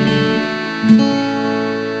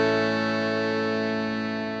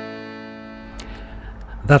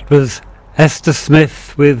 That was Esther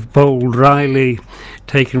Smith with Bold Riley,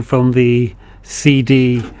 taken from the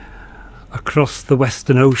CD Across the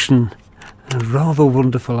Western Ocean. And rather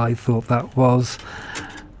wonderful, I thought that was.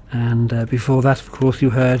 And before that, of course,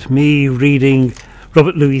 you heard me reading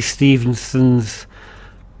Robert Louis Stevenson's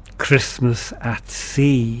Christmas at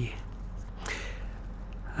Sea.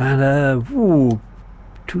 And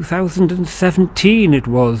 2017 it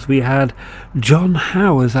was. We had John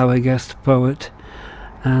Howe as our guest poet.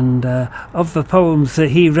 And of the poems that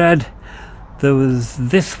he read, there was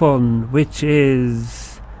this one, which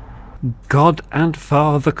is God and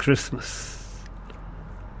Father Christmas.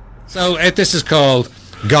 So this is called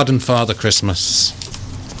God and Father Christmas.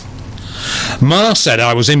 Ma said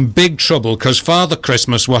I was in big trouble because Father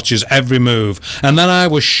Christmas watches every move, and that I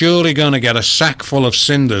was surely going to get a sack full of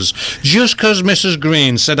cinders just because Mrs.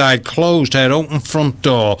 Green said I'd closed her open front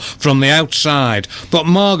door from the outside. But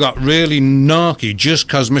Ma got really narky just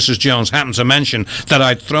because Mrs. Jones happened to mention that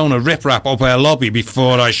I'd thrown a riprap up her lobby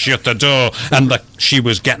before I shut the door, and that she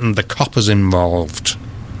was getting the coppers involved.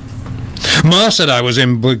 Ma said I was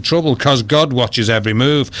in big trouble 'cause God watches every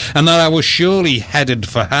move, and that I was surely headed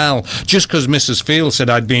for hell, just 'cause Mrs. Field said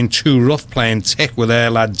I'd been too rough playing tick with her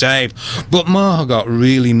lad Dave. But Ma got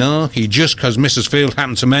really narky, just 'cause Mrs. Field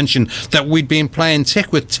happened to mention that we'd been playing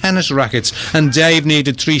tick with tennis rackets, and Dave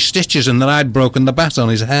needed 3 stitches, and that I'd broken the bat on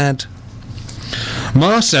his head.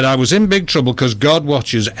 Ma said I was in big trouble 'cause God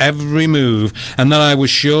watches every move, and that I was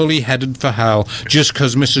surely headed for hell, just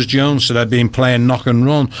 'cause Mrs. Jones said I'd been playing knock and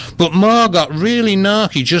run. But Ma got really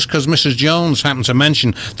narky, just 'cause Mrs. Jones happened to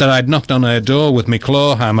mention that I'd knocked on her door with me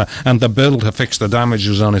claw hammer, and the bill to fix the damage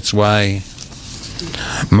was on its way.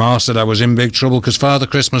 Ma said I was in big trouble 'cause Father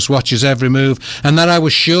Christmas watches every move, and that I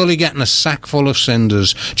was surely getting a sack full of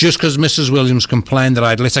cinders, just 'cause Mrs. Williams complained that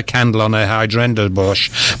I'd lit a candle on her hydrangea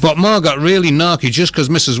bush. But Ma got really narky, just 'cause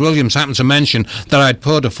Mrs. Williams happened to mention that I'd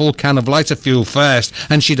poured a full can of lighter fuel first,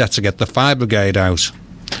 and she'd had to get the fire brigade out.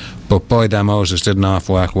 But boy, that Moses didn't half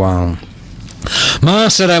work well. Ma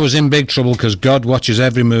said I was in big trouble 'cause God watches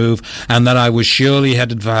every move, and that I was surely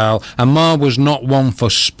headed for hell, and Ma was not one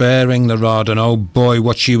for sparing the rod, and oh boy,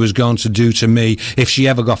 what she was going to do to me if she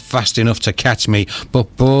ever got fast enough to catch me.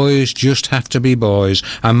 But boys just have to be boys,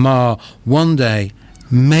 and Ma, one day,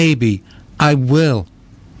 maybe, I will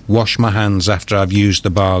wash my hands after I've used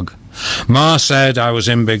the bog. Ma said I was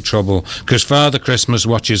in big trouble 'cause Father Christmas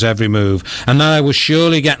watches every move, and that I was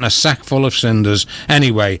surely getting a sack full of cinders.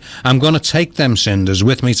 Anyway, I'm going to take them cinders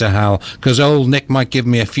with me to hell, 'cause old Nick might give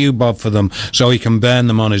me a few bob for them so he can burn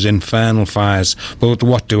them on his infernal fires. But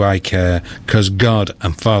what do I care, 'cause God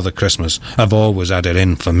and Father Christmas have always had it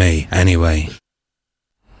in for me anyway.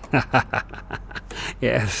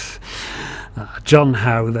 Yes, John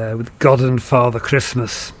Howe there with God and Father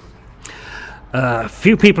Christmas. A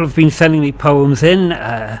few people have been sending me poems in.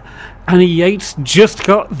 Annie Yates just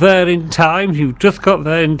got there in time. You've just got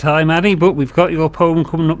there in time, Annie, but we've got your poem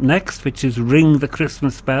coming up next, which is Ring the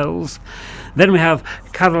Christmas Bells. Then we have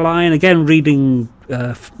Caroline again reading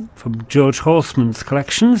from George Horseman's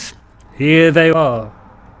collections. Here they are.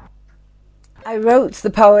 I wrote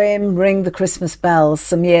the poem Ring the Christmas Bells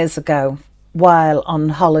some years ago while on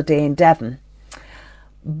holiday in Devon,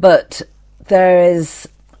 but there is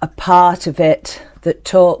a part of it that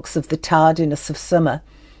talks of the tardiness of summer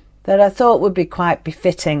that I thought would be quite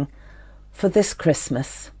befitting for this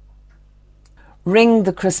Christmas. Ring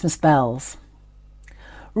the Christmas bells.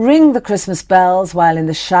 Ring the Christmas bells while in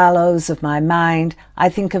the shallows of my mind I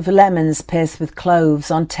think of lemons pierced with cloves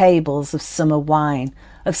on tables of summer wine,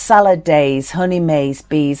 of salad days, honey maize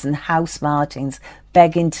bees and house martins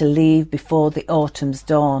begging to leave before the autumn's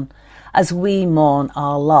dawn, as we mourn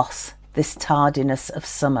our loss, this tardiness of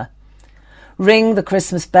summer. Ring the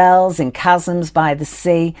Christmas bells in chasms by the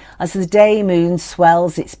sea as the day moon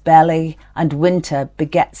swells its belly and winter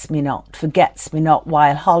begets me not, forgets me not,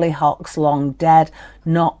 while hollyhocks long dead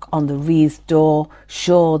knock on the wreathed door,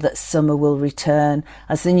 sure that summer will return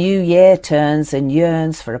as the new year turns and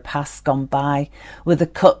yearns for a past gone by, with a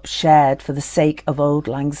cup shared for the sake of auld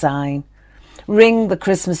lang syne. Ring the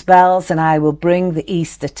Christmas bells and I will bring the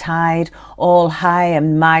Easter tide, all high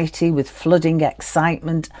and mighty with flooding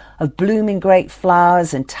excitement of blooming great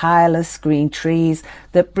flowers and tireless green trees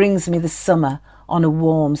that brings me the summer on a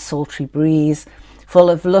warm sultry breeze,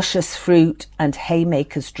 full of luscious fruit and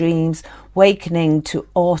haymakers' dreams, wakening to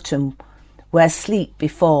autumn where sleep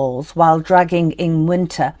befalls, while dragging in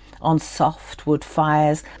winter on soft wood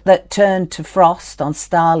fires that turn to frost on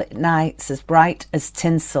starlit nights as bright as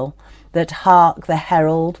tinsel, that hark the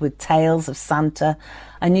herald with tales of Santa,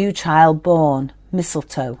 a new child born,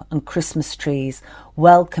 mistletoe and Christmas trees,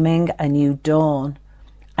 welcoming a new dawn,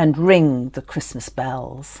 and ring the Christmas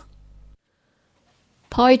bells.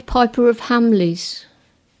 Pied Piper of Hamleys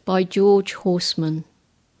by George Horseman.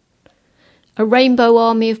 A rainbow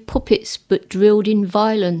army of puppets but drilled in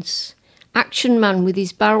violence, Action Man with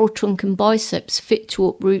his barrel trunk and biceps fit to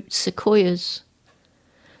uproot sequoias.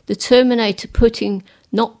 The Terminator putting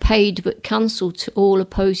not paid but cancelled to all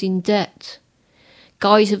opposing debt.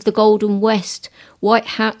 Guys of the Golden West, white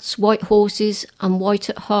hats, white horses and white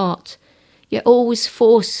at heart, yet always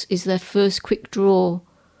force is their first quick draw,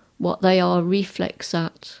 what they are reflex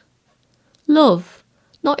at. Love?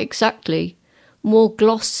 Not exactly. More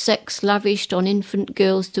glossed sex lavished on infant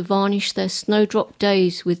girls to varnish their snowdrop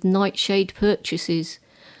days with nightshade purchases,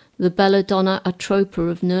 the belladonna atropa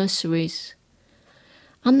of nurseries.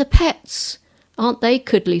 And the pets, aren't they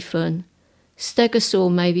cuddly fun?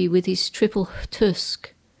 Stegosaur maybe with his triple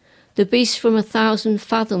tusk. The beast from 1,000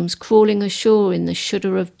 fathoms crawling ashore in the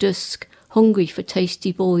shudder of dusk, hungry for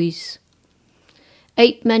tasty boys.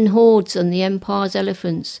 Ape men hordes and the empire's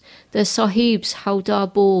elephants, their sahibs Howdar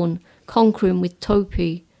born, conquering with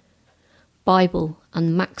topi. Bible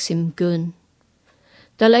and Maxim gun.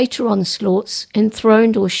 Their later onslaughts,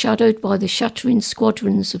 enthroned or shadowed by the shattering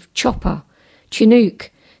squadrons of Chopper,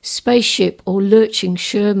 Chinook, Spaceship or lurching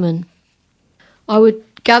Sherman. I would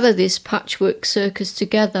gather this patchwork circus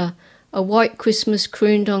together, a white Christmas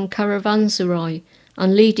crooned on caravanserai,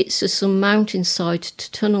 and lead it to some mountainside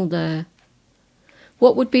to tunnel there.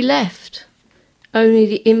 What would be left? Only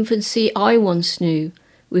the infancy I once knew,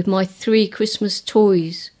 with my 3 Christmas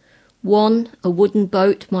toys. 1, a wooden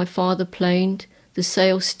boat my father planed, the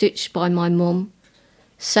sail stitched by my mum.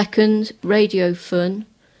 2nd, radio fun.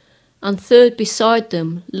 And 3rd beside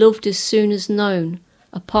them, loved as soon as known,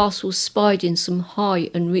 a parcel spied in some high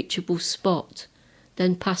unreachable spot,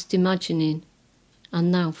 then past imagining,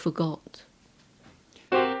 and now forgot.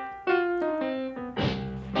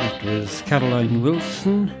 That was Caroline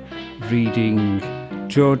Wilson reading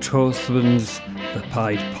George Horseman's The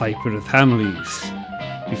Pied Piper of Hamleys.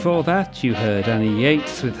 Before that you heard Annie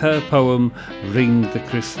Yates with her poem Ring the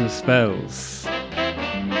Christmas Bells.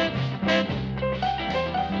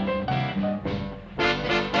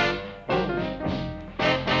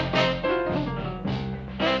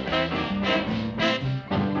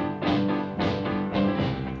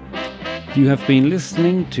 You have been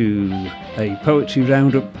listening to a Poetry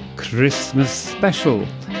Roundup Christmas special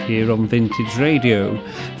here on Vintage Radio.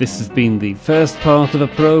 This has been the first part of a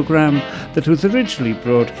programme that was originally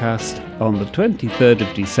broadcast on the 23rd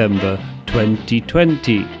of December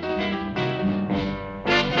 2020.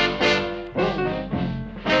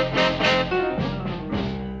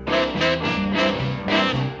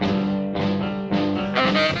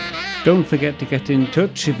 Don't forget to get in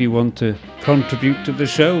touch if you want to contribute to the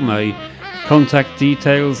show. My contact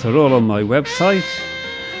details are all on my website,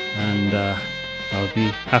 and I'll be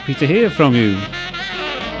happy to hear from you.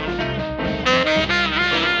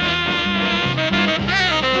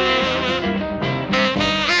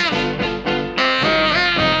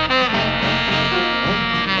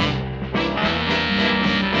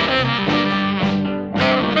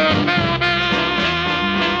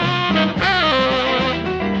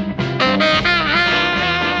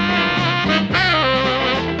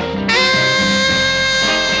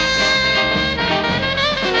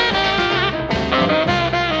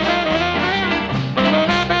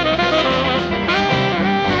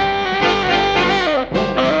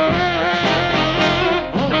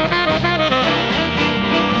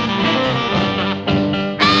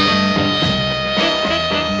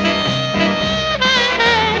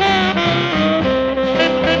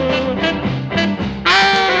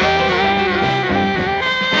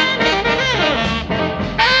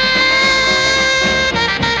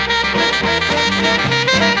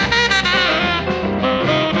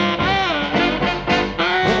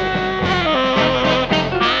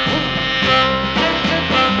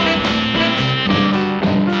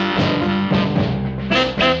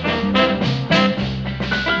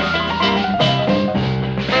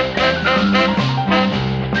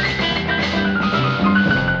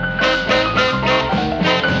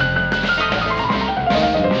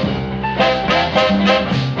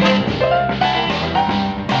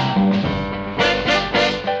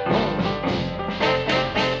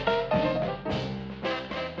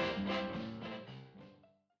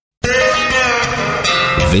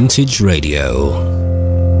 Vintage Radio.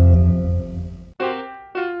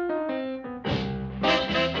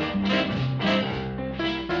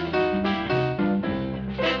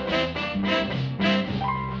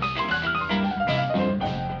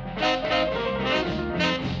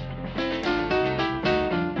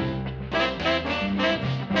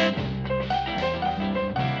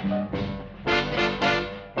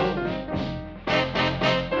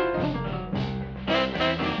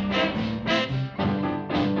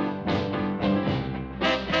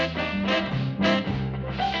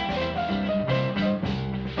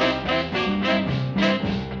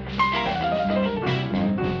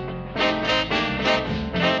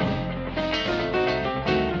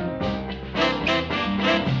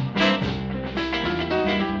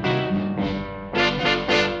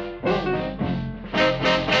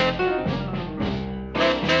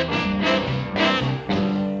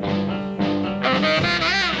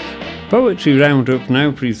 Poetry Roundup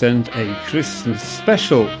now present a Christmas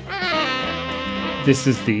special. This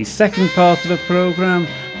is the second part of a programme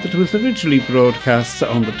that was originally broadcast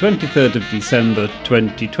on the 23rd of December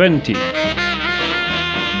 2020.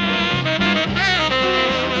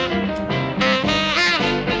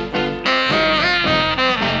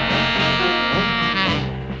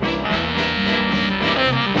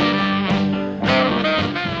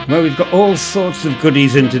 Well, we've got all sorts of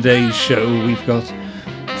goodies in today's show. We've got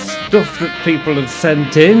stuff that people have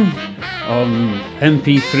sent in. on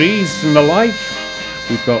MP3s and the like.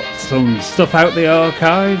 We've got some stuff out the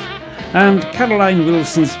archive, and Caroline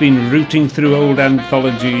Wilson's been rooting through old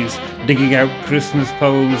anthologies, digging out Christmas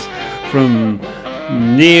poems from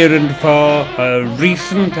near and far,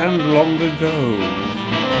 recent and long ago.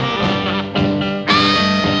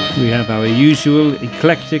 We have our usual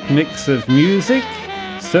eclectic mix of music,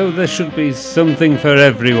 so there should be something for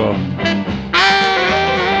everyone.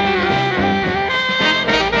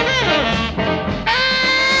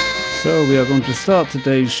 So we are going to start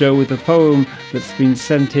today's show with a poem that's been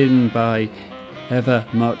sent in by Eva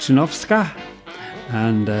Marcinkowska,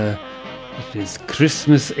 and it is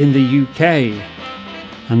Christmas in the UK,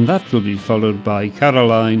 and that will be followed by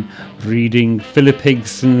Caroline reading Philip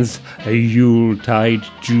Higson's A Yuletide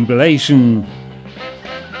Jubilation.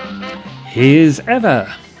 Here's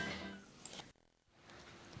Eva.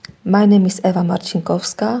 My name is Eva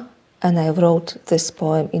Marcinkowska, and I wrote this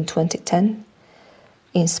poem in 2010,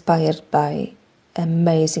 inspired by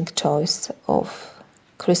amazing choice of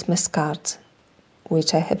Christmas cards,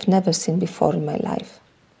 which I have never seen before in my life.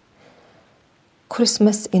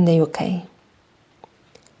 Christmas in the UK.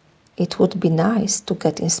 It would be nice to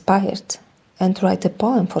get inspired and write a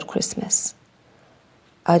poem for Christmas.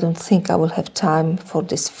 I don't think I will have time for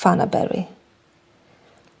this fanaberry.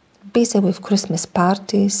 Busy with Christmas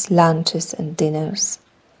parties, lunches and dinners,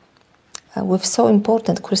 with so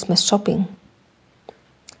important Christmas shopping,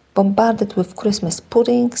 bombarded with Christmas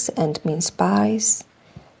puddings and mince pies,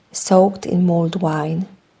 soaked in mulled wine,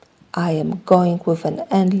 I am going with an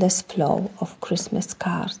endless flow of Christmas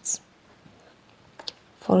cards.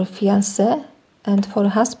 For a fiancé and for a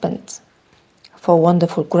husband, for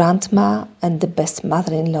wonderful grandma and the best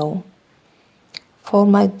mother-in-law, for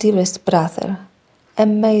my dearest brother,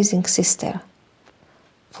 amazing sister,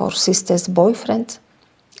 for sister's boyfriend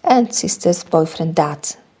and sister's boyfriend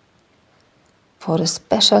dad, for a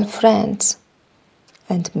special friend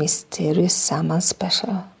and mysterious someone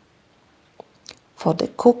special, for the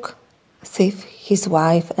cook, thief, his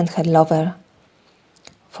wife and her lover,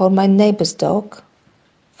 for my neighbor's dog,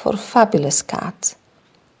 for fabulous cat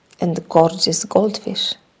and gorgeous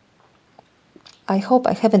goldfish. I hope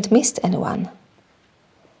I haven't missed anyone.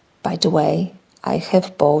 By the way, I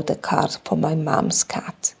have bought a card for my mom's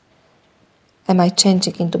cat. Am I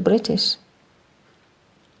changing into British?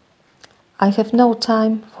 I have no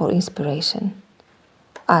time for inspiration.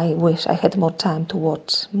 I wish I had more time to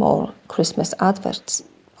watch more Christmas adverts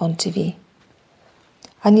on TV.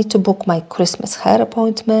 I need to book my Christmas hair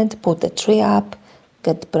appointment, put the tree up,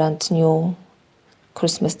 get brand new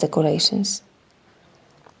Christmas decorations.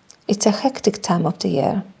 It's a hectic time of the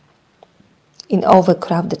year. In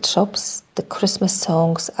overcrowded shops, the Christmas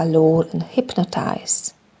songs allure and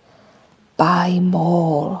hypnotize. Buy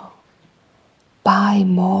more. Buy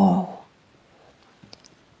more.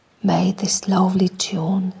 May this lovely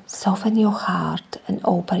tune soften your heart and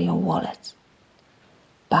open your wallet.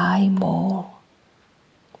 Buy more.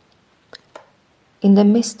 In the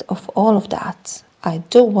midst of all of that, I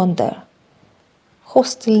do wonder who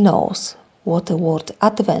still knows what the word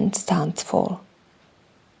Advent stands for,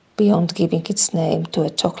 beyond giving its name to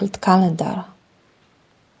a chocolate calendar.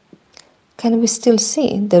 Can we still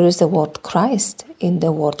see there is the word Christ in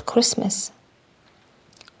the word Christmas,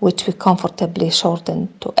 which we comfortably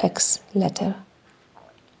shorten to X letter?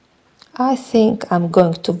 I think I'm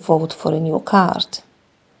going to vote for a new card.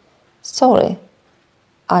 Sorry,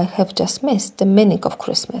 I have just missed the meaning of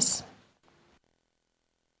Christmas.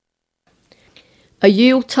 A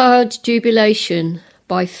Yuletide Jubilation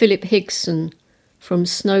by Philip Higson from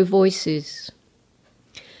Snow Voices.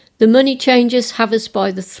 The money changers have us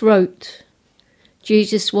by the throat.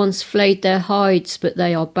 Jesus once flayed their hides, but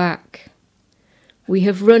they are back. We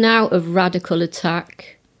have run out of radical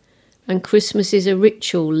attack, and Christmas is a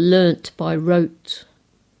ritual learnt by rote.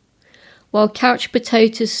 While couch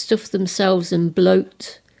potatoes stuff themselves and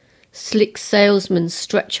bloat, slick salesmen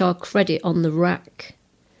stretch our credit on the rack.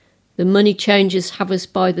 The money changers have us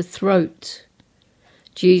by the throat.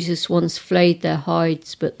 Jesus once flayed their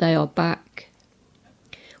hides, but they are back.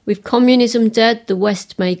 With communism dead, the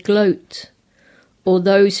West may gloat, or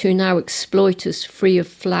those who now exploit us free of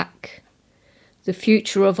flack. The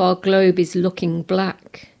future of our globe is looking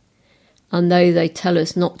black, and though they tell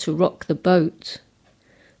us not to rock the boat,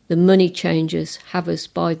 the money changers have us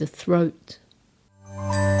by the throat.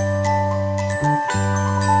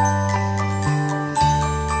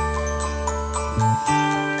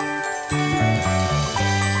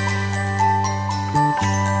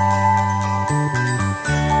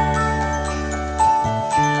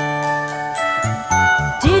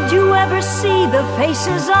 Did you ever see the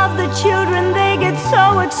faces of the children, they get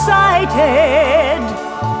so excited.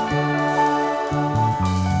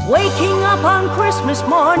 Waking up on Christmas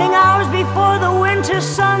morning, hours before the winter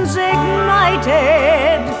sun's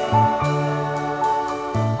ignited.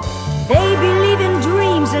 They believe in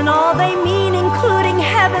dreams and all they mean, including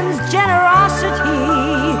heaven's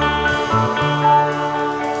generosity.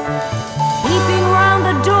 Peeping round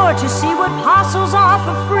the door to see what parcels are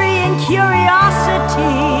for free in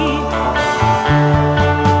curiosity.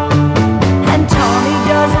 And Tommy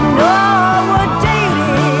doesn't know what day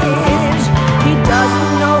it is. He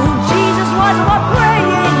doesn't know who Jesus was or what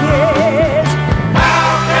praying is. How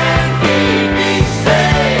can he be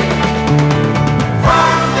saved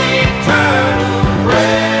from the eternal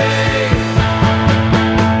grave?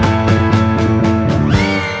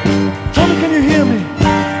 Tommy, can you hear me?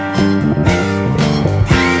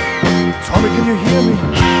 Tommy, can you hear me?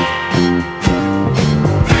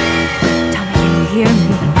 Tommy, can you hear me?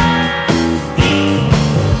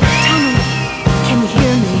 Tommy, can you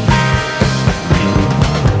hear me?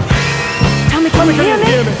 Tommy, can you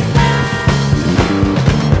hear me?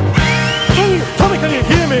 Can you? Tommy, can you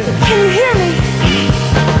hear me? Can you hear me?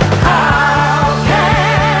 How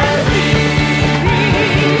can he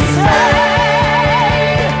be saved?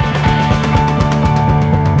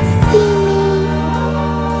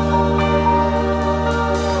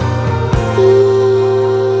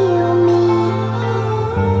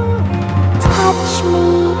 Touch me,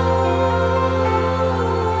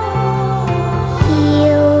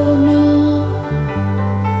 heal me,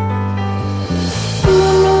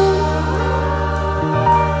 see me,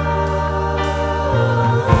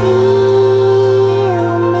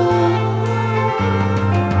 feel me,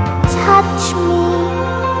 touch me,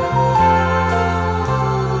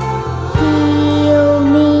 heal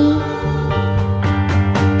me.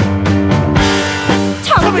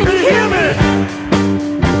 Tommy, can you hear me?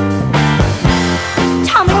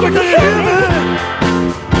 Tommy, can you hear me?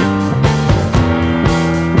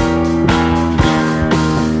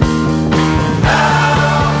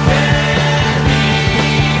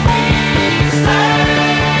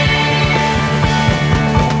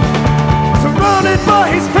 Surrounded by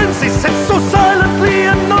his fence, he sits so silently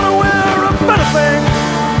and not aware of anything.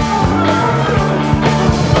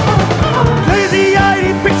 Lazy-eyed,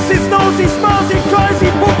 he picks his nose, he smiles, he cries, he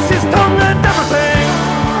books his tongue and everything.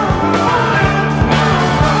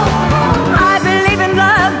 I believe in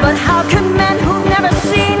love, but how can men who've never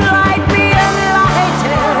seen light be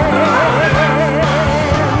enlightened?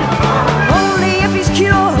 Only if he's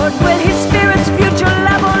cured will his spirit's future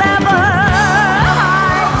level ever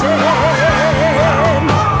heighten.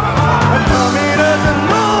 And Tommy doesn't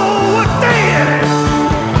know what day it is.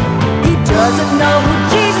 He doesn't know who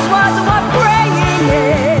Jesus was or what praying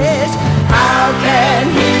is. How can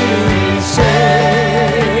he be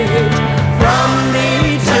saved from the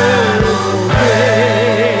eternal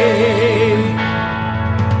grave?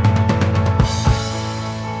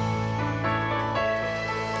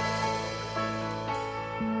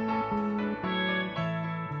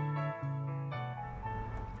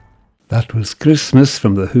 That was Christmas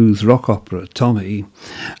from the Who's rock opera Tommy,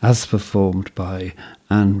 as performed by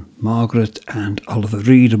Anne Margaret and Oliver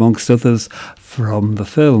Reed, amongst others, from the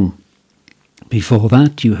film. Before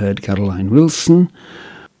that, you heard Caroline Wilson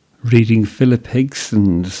reading Philip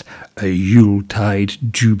Higson's A Yuletide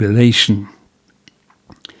Jubilation.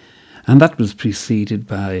 And that was preceded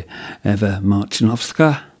by Eva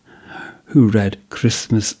Marcinkowska, who read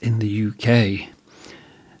Christmas in the UK.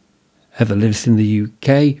 Eva lives in the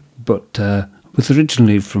UK, but was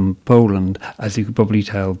originally from Poland, as you could probably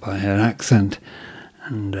tell by her accent.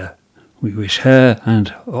 And we wish her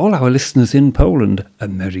and all our listeners in Poland a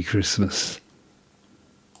Merry Christmas.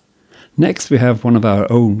 Next we have one of our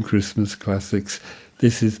own Christmas classics.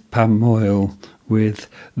 This is Pam Moyle with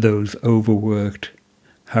Those Overworked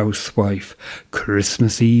Housewife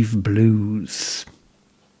Christmas Eve Blues.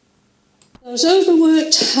 Those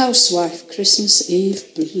overworked housewife Christmas Eve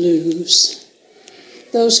blues.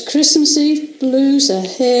 Those Christmas Eve blues are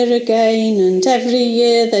here again, and every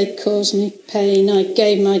year they cause me pain. I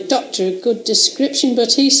gave my doctor a good description,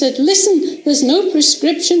 but he said, listen, there's no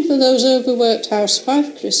prescription for those overworked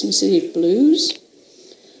housewife Christmas Eve blues.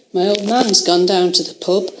 My old man's gone down to the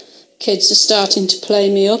pub. Kids are starting to play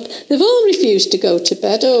me up. They've all refused to go to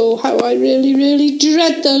bed. Oh, how I really, really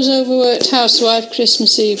dread those overworked housewife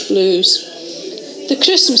Christmas Eve blues. The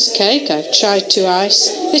Christmas cake I've tried to ice.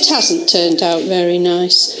 It hasn't turned out very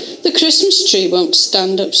nice. The Christmas tree won't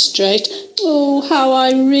stand up straight. Oh, how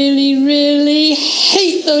I really, really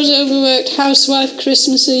hate those overworked housewife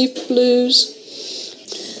Christmas Eve blues.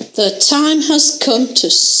 The time has come to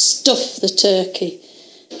stuff the turkey.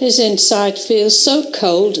 his inside feels so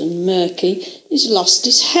cold and murky. He's lost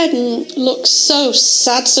his head and looks so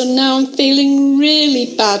sad, so now I'm feeling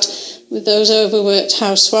really bad with those overworked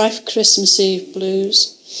housewife Christmas Eve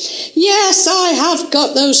blues. Yes, I have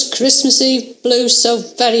got those Christmas Eve blues so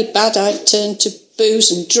very bad I've turned to booze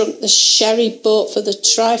and drunk the sherry bought for the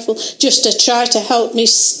trifle just to try to help me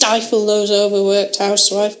stifle those overworked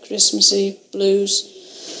housewife Christmas Eve blues.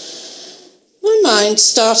 My mind's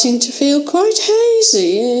starting to feel quite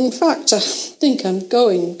hazy. In fact, I think I'm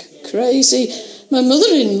going crazy. My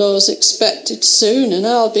mother-in-law's expected soon and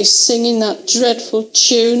I'll be singing that dreadful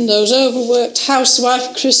tune, those overworked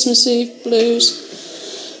housewife Christmas Eve blues.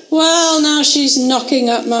 Well, now she's knocking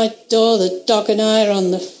at my door, the dog and I are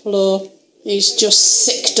on the floor. He's just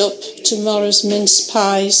sicked up tomorrow's mince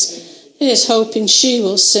pies. Here's hoping she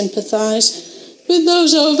will sympathise with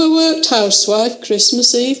those overworked housewife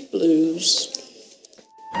Christmas Eve blues.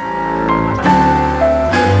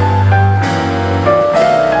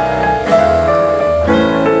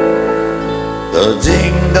 The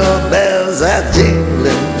jingle bells are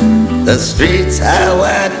jingling, the streets are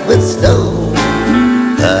white with snow.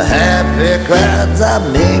 The happy crowds are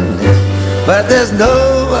mingling, but there's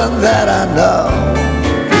no one that I know.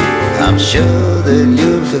 I'm sure that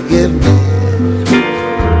you'll forgive me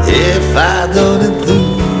if I don't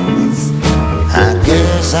enthuse. I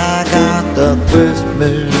guess I got the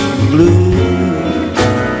Christmas blues.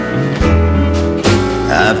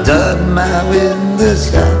 I've done my window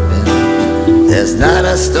shopping, there's not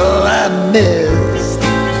a store I missed.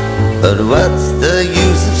 But what's the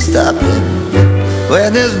use of stopping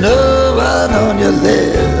when there's no one on your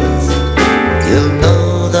list? You'll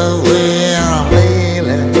know the way I'm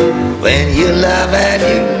feeling when you love and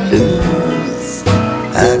you lose.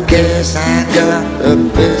 I guess I got the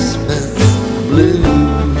Christmas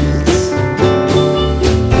blues.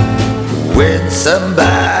 When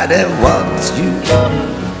somebody wants you,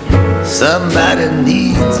 somebody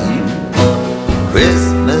needs you,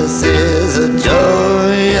 Christmas is a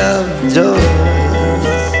joy of joys.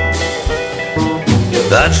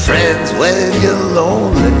 But friends, when you're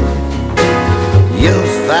lonely,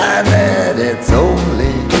 you'll find that it's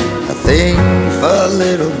only a thing for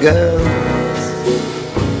little girls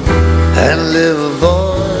and little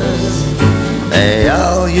boys. May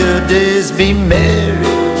all your days be merry,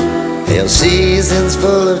 hail seasons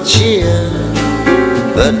full of cheer.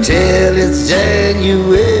 But till it's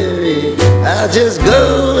January, I'll just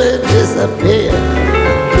go and disappear.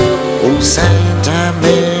 Oh, Santa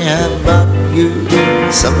may have brought you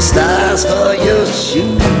some stars for your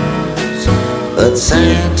shoes, but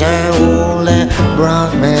Santa only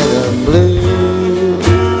brought me the blues.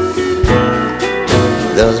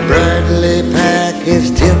 Those brightly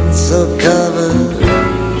packaged tinsel covered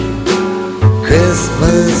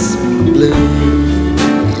Christmas blues.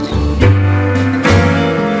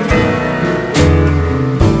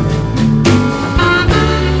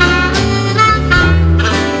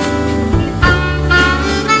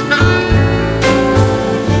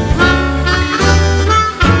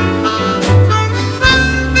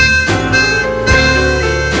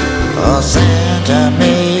 Santa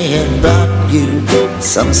may have brought you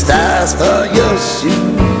some stars for your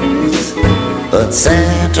shoes, but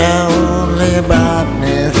Santa only brought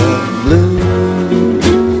me the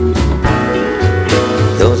blues.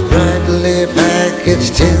 Those brightly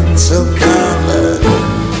packaged tinsel covered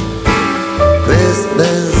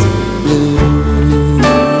Christmas blues.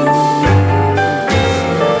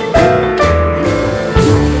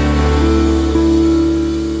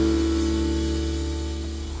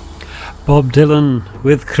 Bob Dylan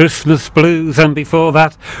with Christmas Blues, and before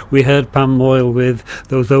that we heard Pam Moyle with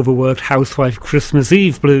those overworked housewife Christmas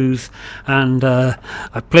Eve blues. And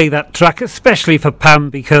I play that track especially for Pam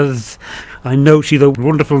because I know she's a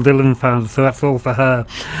wonderful Dylan fan, so that's all for her.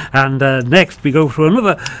 And next we go for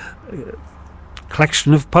another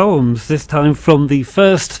collection of poems, this time from the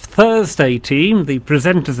First Thursday team, the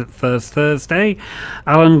presenters at First Thursday,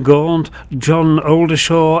 Alan Gaunt, John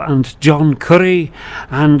Oldershaw and John Curry,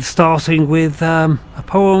 and starting with a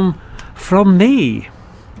poem from me.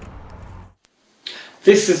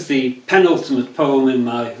 This is the penultimate poem in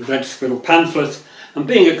my Red Squirrel pamphlet, and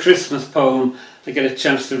being a Christmas poem, I get a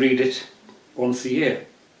chance to read it once a year.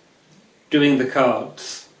 Doing the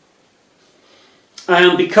cards. I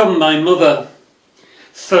am become my mother,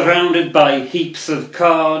 surrounded by heaps of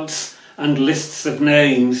cards and lists of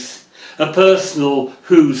names, a personal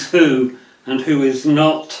who's who and who is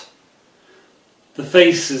not. The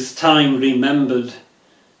faces time remembered,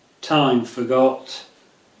 time forgot.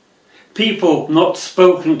 People not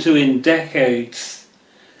spoken to in decades,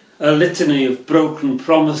 a litany of broken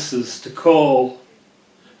promises to call,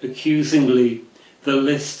 accusingly the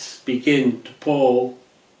lists begin to pour.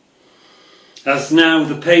 As now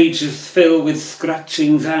the pages fill with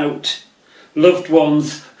scratchings out, loved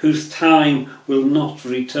ones whose time will not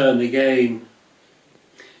return again.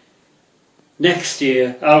 Next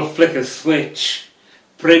year I'll flick a switch,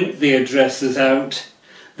 print the addresses out,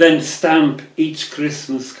 then stamp each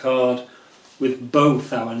Christmas card with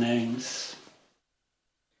both our names.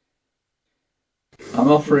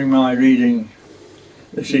 I'm offering my reading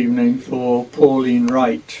this evening for Pauline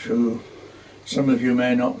Wright, who some of you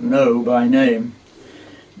may not know by name,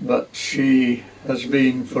 but she has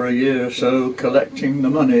been for a year or so collecting the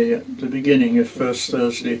money at the beginning of First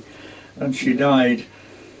Thursday, and she died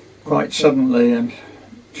quite suddenly and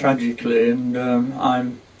tragically, and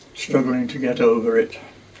I'm struggling to get over it.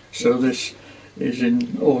 So this is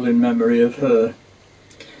all in memory of her.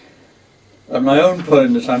 And my own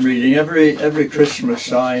poem that I'm reading, every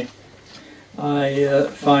Christmas I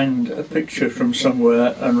find a picture from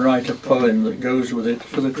somewhere and write a poem that goes with it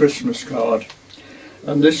for the Christmas card.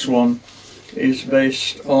 And this one is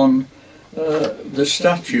based on the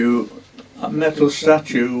statue, a metal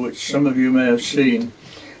statue which some of you may have seen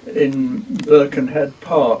in Birkenhead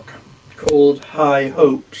Park, called High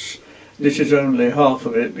Hopes. This is only half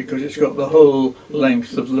of it because it's got the whole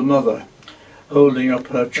length of the mother holding up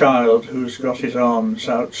her child who's got his arms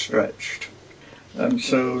outstretched. And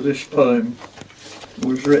so this poem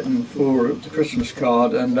was written for the Christmas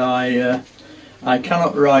card, and I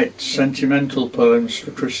cannot write sentimental poems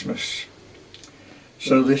for Christmas.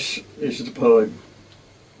 So this is the poem.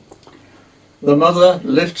 The mother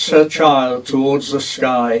lifts her child towards the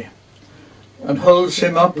sky and holds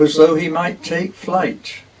him up as though he might take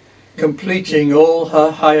flight, completing all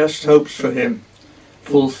her highest hopes for him,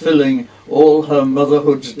 fulfilling all her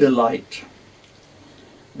motherhood's delight.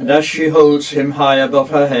 And as she holds him high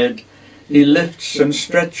above her head, he lifts and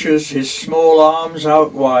stretches his small arms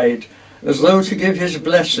out wide, as though to give his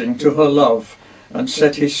blessing to her love and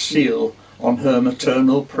set his seal on her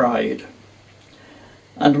maternal pride.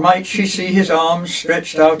 And might she see his arms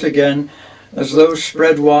stretched out again, as though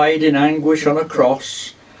spread wide in anguish on a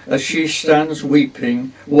cross, as she stands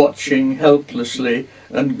weeping, watching helplessly,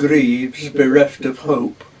 and grieves, bereft of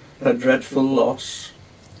hope, her dreadful loss.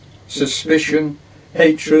 Suspicion,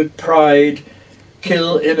 hatred, pride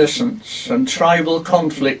kill innocence, and tribal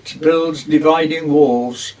conflict builds dividing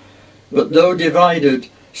walls. But though divided,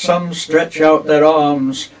 some stretch out their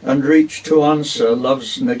arms and reach to answer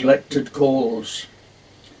love's neglected calls.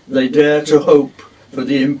 They dare to hope for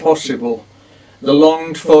the impossible, the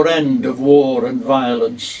longed-for end of war and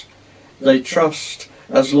violence. They trust,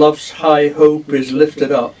 as love's high hope is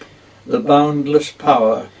lifted up, the boundless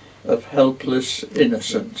power of helpless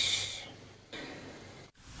innocence.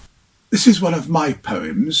 This is one of my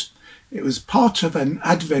poems. It was part of an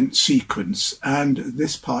Advent sequence, and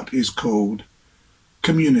this part is called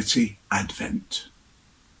Community Advent.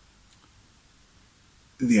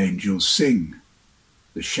 The angels sing,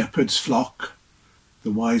 the shepherds flock,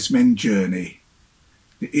 the wise men journey,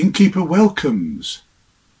 the innkeeper welcomes,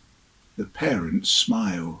 the parents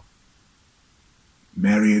smile.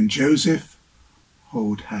 Mary and Joseph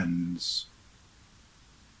hold hands.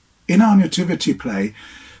 In our nativity play,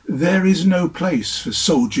 there is no place for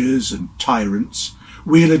soldiers and tyrants,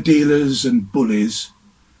 wheeler dealers and bullies,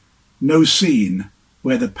 no scene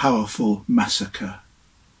where the powerful massacre.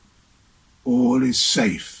 All is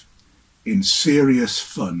safe in serious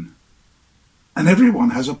fun, and everyone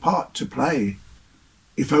has a part to play,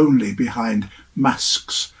 if only behind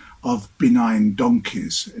masks of benign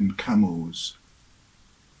donkeys and camels.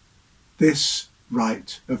 This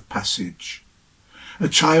rite of passage, a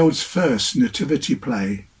child's first nativity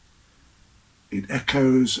play, it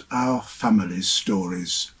echoes our family's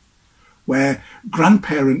stories, where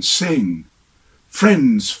grandparents sing,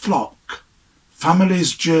 friends flock,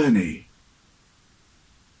 families journey.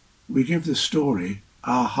 We give the story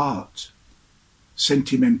our heart,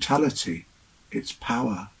 sentimentality, its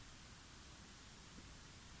power.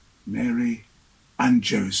 Mary and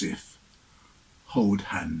Joseph hold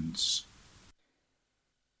hands.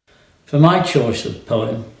 For my choice of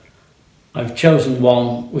poem, I've chosen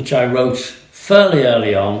one which I wrote fairly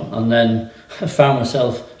early on, and then found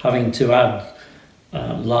myself having to add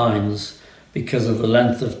lines because of the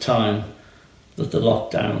length of time that the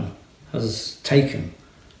lockdown has taken.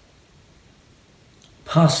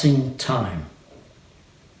 Passing time.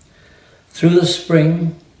 Through the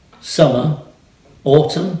spring, summer,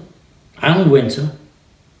 autumn and winter,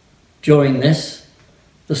 during this,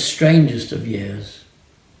 the strangest of years,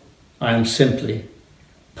 I am simply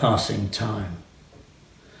passing time.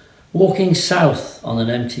 Walking south on an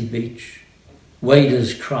empty beach,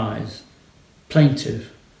 waders' cries,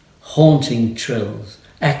 plaintive, haunting trills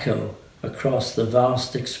echo across the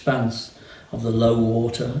vast expanse of the low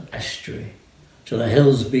water estuary to the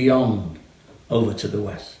hills beyond, over to the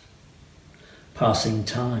west. Passing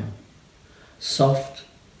time, soft,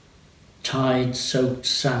 tide-soaked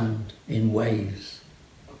sand in waves,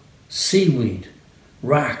 seaweed,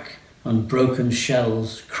 wrack and broken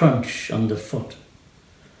shells crunch underfoot,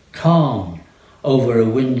 calm over a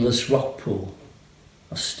windless rock pool,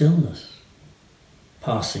 a stillness,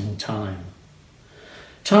 passing time.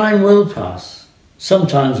 Time will pass,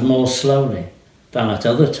 sometimes more slowly than at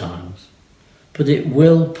other times, but it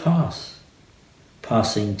will pass,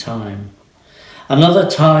 passing time. Another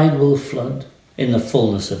tide will flood in the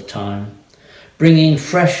fullness of time, bringing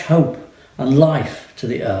fresh hope and life to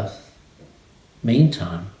the earth.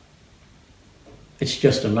 Meantime, it's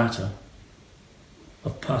just a matter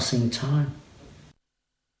of passing time.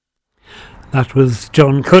 That was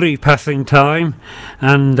John Curry, Passing Time,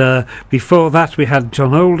 and before that we had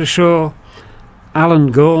John Oldershaw,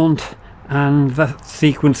 Alan Gaunt, and that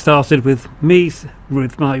sequence started with me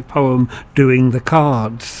with my poem Doing the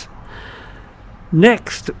Cards.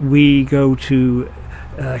 Next we go to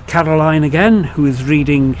Caroline again, who is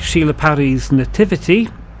reading Sheila Parry's Nativity,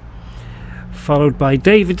 followed by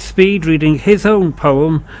David Speed reading his own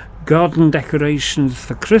poem Garden Decorations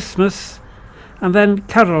for Christmas, and then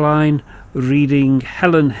Caroline reading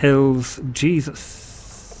Helen Hill's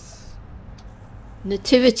Jesus.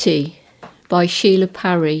 Nativity by Sheila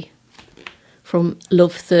Parry from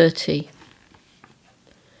Love 30.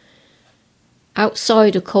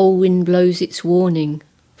 Outside a cold wind blows its warning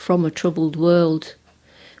from a troubled world,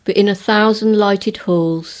 but in 1,000 lighted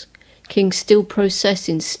halls kings still process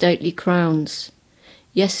in stately crowns,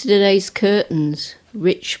 yesterday's curtains,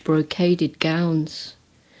 rich brocaded gowns.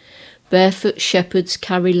 Barefoot shepherds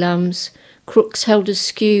carry lambs, crooks held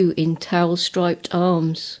askew in towel-striped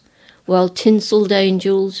arms, while tinselled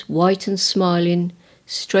angels, white and smiling,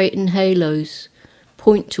 straighten halos,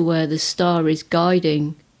 point to where the star is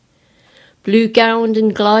guiding. Blue-gowned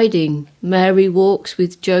and gliding, Mary walks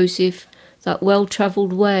with Joseph that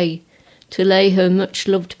well-travelled way to lay her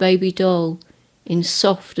much-loved baby doll in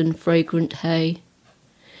soft and fragrant hay.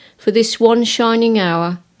 For this one shining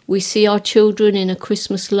hour, we see our children in a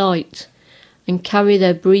Christmas light and carry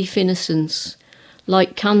their brief innocence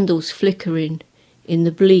like candles flickering in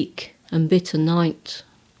the bleak and bitter night.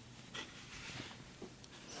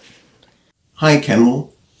 Hi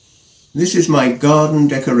Kemmel, this is my garden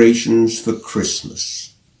decorations for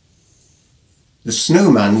Christmas. The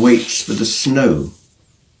snowman waits for the snow.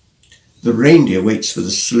 The reindeer waits for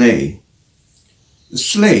the sleigh. The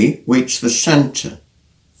sleigh waits for Santa.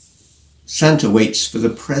 Santa waits for the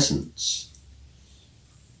presents.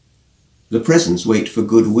 The presents wait for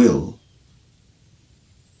Goodwill.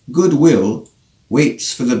 Goodwill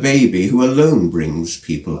waits for the baby who alone brings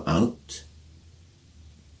people out.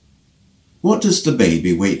 What does the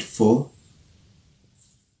baby wait for?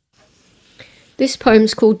 This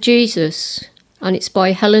poem's called Jesus, and it's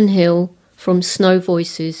by Helen Hill from Snow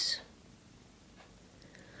Voices.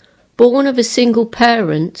 Born of a single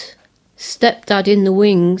parent, stepdad in the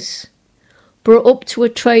wings, brought up to a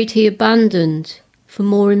trade he abandoned for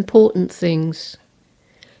more important things.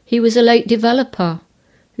 He was a late developer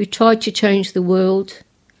who tried to change the world,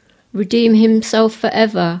 redeem himself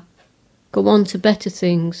forever, go on to better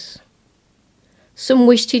things. Some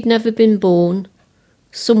wished he'd never been born,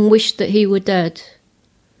 some wished that he were dead.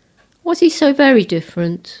 Was he so very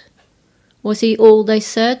different? Was he all they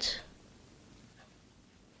said?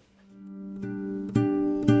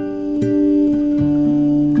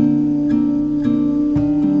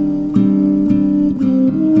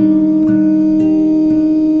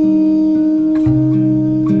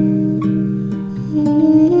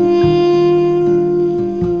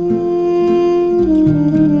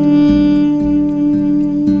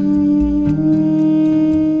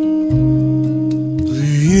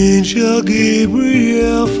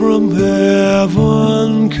 Gabriel from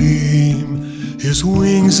heaven came, his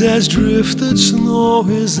wings as drifted snow,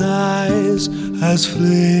 his eyes as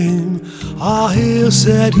flame. Ah, hail,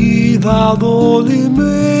 said he, thou holy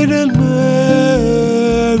maiden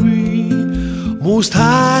Mary, most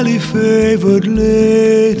highly favored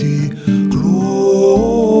lady, Gloria.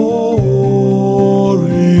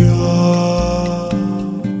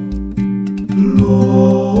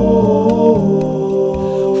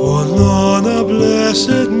 For none a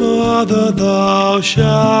blessed mother thou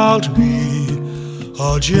shalt be,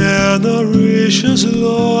 all generations,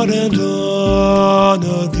 Lord, and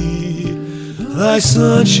honor thee. Thy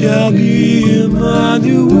son shall be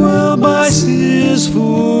Emmanuel, by seers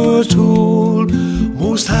foretold.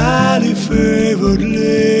 Most highly favored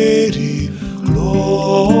Lady, Gloria.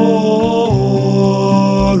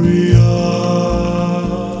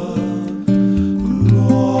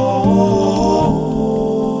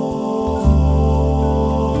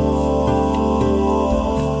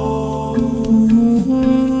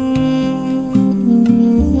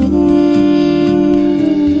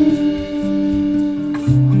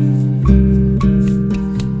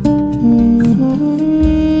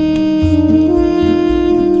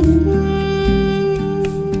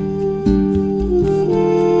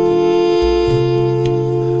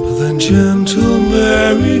 Gentle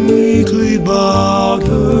Mary meekly bowed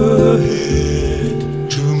her head.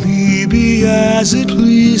 To me be as it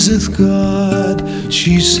pleaseth God,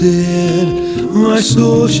 she said. My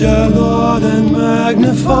soul shall laud and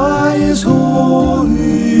magnify his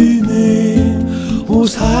holy name.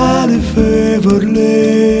 Most highly favored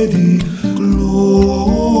Lady,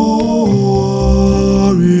 Gloria.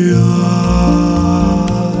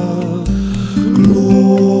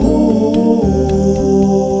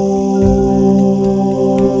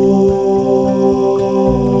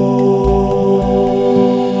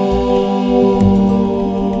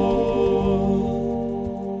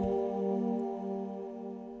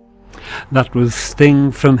 That was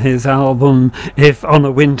Sting from his album If on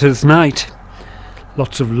a Winter's Night.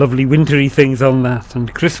 Lots of lovely wintry things on that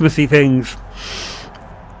and Christmassy things.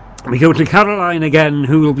 We go to Caroline again,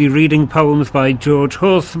 who will be reading poems by George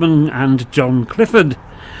Horseman and John Clifford.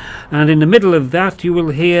 And in the middle of that you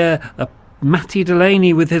will hear Matty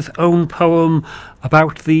Delaney with his own poem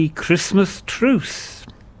about the Christmas truce.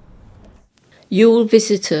 Yule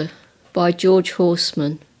Visitor by George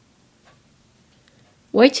Horseman.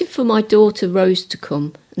 Waiting for my daughter Rose to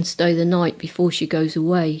come and stay the night before she goes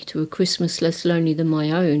away to a Christmas less lonely than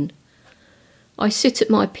my own, I sit at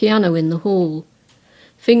my piano in the hall,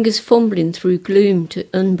 fingers fumbling through gloom to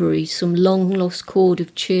unbury some long-lost chord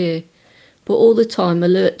of cheer, but all the time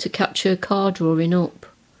alert to catch her car drawing up.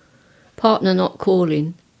 Partner not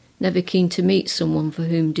calling, never keen to meet someone for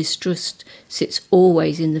whom distrust sits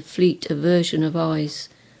always in the fleet aversion of eyes,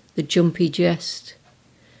 the jumpy jest.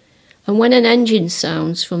 And when an engine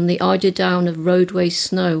sounds from the eider-down of roadway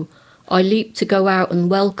snow, I leap to go out and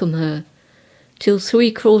welcome her, till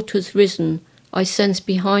 3/4 risen I sense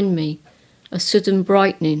behind me a sudden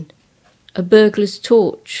brightening, a burglar's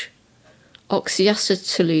torch,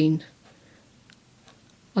 oxyacetylene.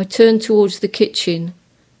 I turn towards the kitchen,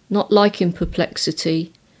 not liking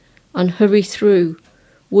perplexity, and hurry through,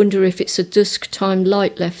 wonder if it's a dusk-time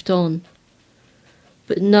light left on.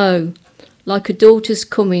 But no, like a daughter's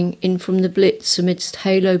coming in from the blitz amidst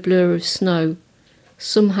halo blur of snow,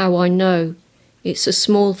 somehow I know it's a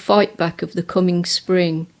small fight back of the coming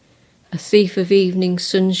spring, a thief of evening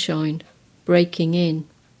sunshine breaking in.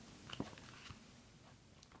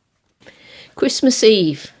 Christmas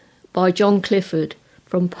Eve by John Clifford,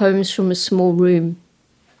 from Poems from a Small Room.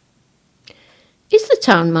 Is the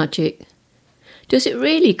town magic? Does it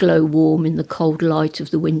really glow warm in the cold light of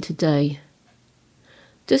the winter day?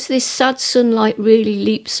 Does this sad sunlight really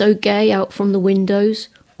leap so gay out from the windows,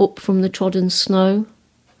 up from the trodden snow?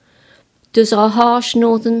 Does our harsh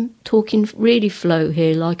northern talking really flow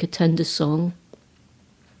here like a tender song?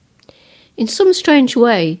 In some strange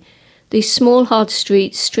way, these small hard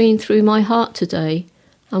streets stream through my heart today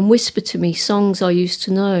and whisper to me songs I used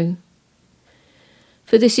to know.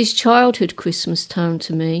 For this is childhood Christmas town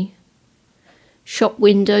to me. Shop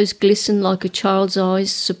windows glisten like a child's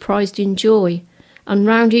eyes surprised in joy, and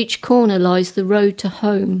round each corner lies the road to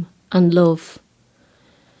home and love.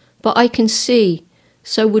 But I can see,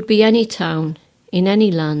 so would be any town, in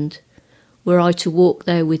any land, were I to walk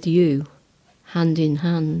there with you, hand in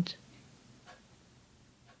hand.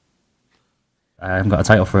 I haven't got a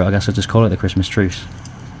title for it, I guess I'll just call it The Christmas Truce.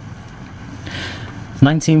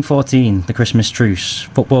 1914, the Christmas Truce.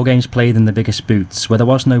 Football games played in the biggest boots. Where there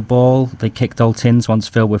was no ball, they kicked old tins once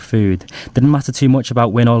filled with food. Didn't matter too much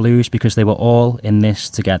about win or lose because they were all in this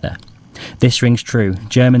together. This rings true.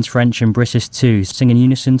 Germans, French and British too sing in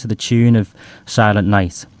unison to the tune of Silent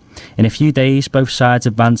Night. In a few days, both sides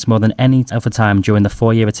advanced more than any other time during the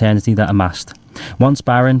 4-year eternity that amassed. Once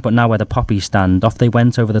barren, but now where the poppies stand, off they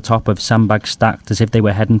went over the top of sandbags stacked as if they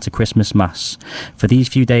were heading to Christmas Mass. For these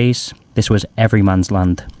few days, this was every man's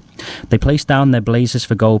land. They placed down their blazers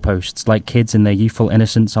for goalposts, like kids in their youthful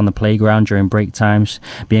innocence on the playground during break times,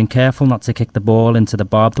 being careful not to kick the ball into the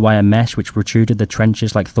barbed wire mesh which protruded the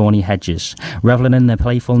trenches like thorny hedges. Revelling in their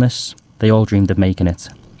playfulness, they all dreamed of making it.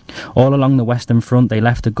 All along the Western Front they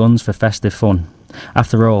left the guns for festive fun.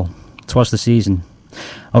 After all, 'Twas the season.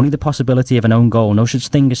 Only the possibility of an own goal, no such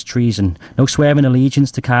thing as treason, no swearing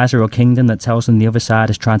allegiance to Kaiser or kingdom that tells them the other side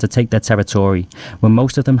is trying to take their territory, when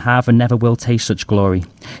most of them have and never will taste such glory.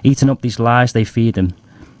 Eating up these lies they feed them,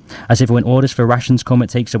 as if when orders for rations come it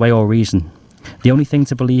takes away all reason. The only thing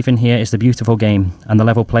to believe in here is the beautiful game, and the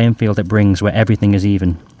level playing field it brings where everything is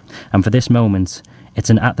even. And for this moment, it's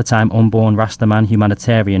an at the time unborn Rastaman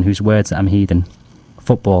humanitarian whose words I'm heeding.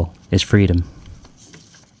 Football is freedom.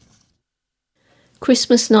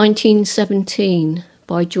 Christmas 1917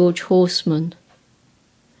 by George Horseman.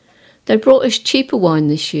 They brought us cheaper wine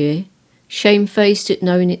this year, shamefaced at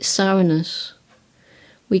knowing its sourness.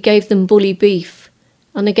 We gave them bully beef,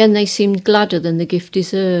 and again they seemed gladder than the gift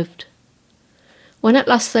deserved. When at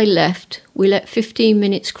last they left, we let 15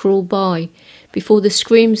 minutes crawl by before the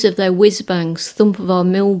screams of their whiz-bangs, thump of our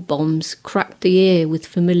mill bombs cracked the ear with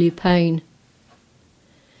familiar pain.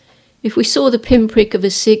 If we saw the pinprick of a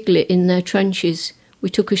siglet in their trenches, we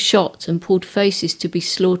took a shot and pulled faces to be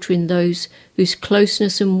slaughtering those whose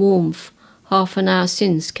closeness and warmth half an hour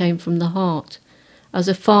since came from the heart, as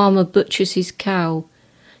a farmer butchers his cow,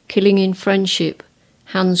 killing in friendship,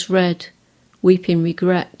 hands red, weeping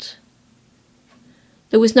regret.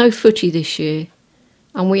 There was no footy this year,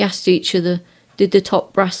 and we asked each other, did the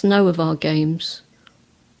top brass know of our games?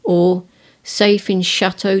 Or, safe in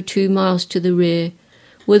Chateau 2 miles to the rear,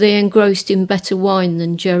 were they engrossed in better wine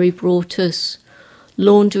than Jerry brought us,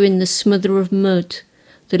 laundering the smother of mud,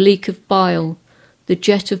 the leak of bile, the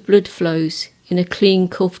jet of blood flows in a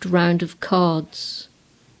clean-cuffed round of cards?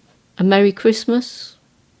 A Merry Christmas?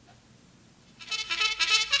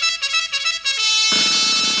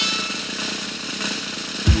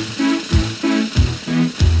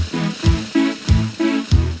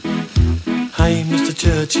 Hey, Mr.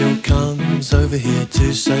 Churchill comes over here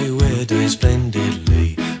to say we're doing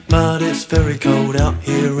splendidly, but it's very cold out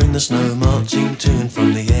here in the snow, marching to and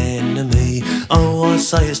from the enemy. Oh, I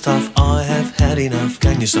say it's tough, I have had enough,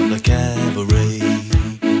 can you stop the cavalry?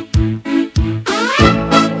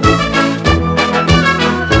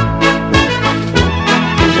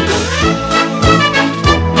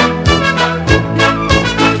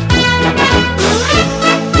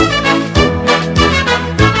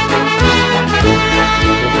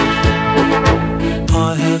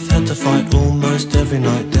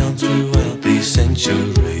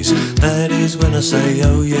 I say,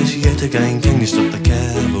 oh yes, yet again, can you stop the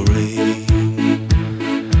cavalry?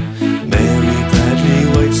 Mary Bradley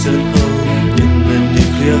waits at home in the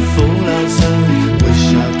nuclear fallout zone. Wish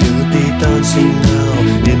I could be dancing now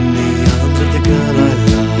in the arms of the girl I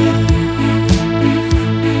love.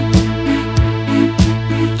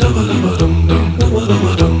 Dum-ba-dum-ba-dum-dum,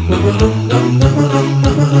 dum-ba-dum-ba-dum, dum-ba-dum-dum, dum-ba-dum,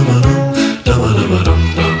 dum-ba-dum-ba-dum, dum-ba-dum-ba-dum,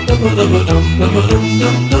 dum-ba-dum-ba-dum,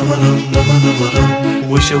 dum-ba-dum-dum, dum-ba-dum-dum.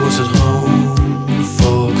 Wish I was at home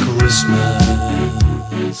for Christmas.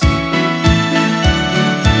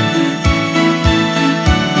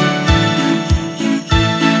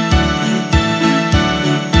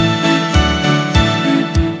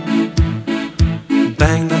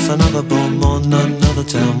 Bang, that's another bomb on another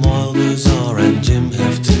town, Wilders are and Jim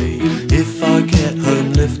Hefty. If I get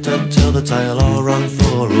home, lift up, tell the tale, I'll run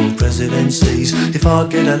for all presidencies. If I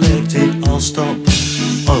get elected, I'll stop,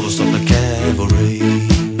 I will stop the cavalry.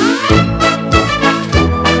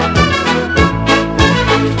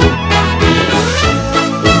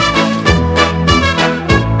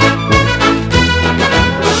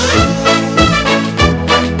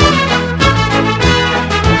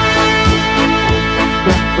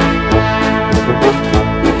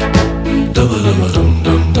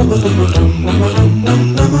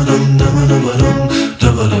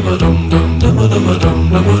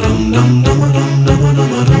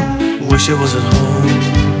 Wish I was at home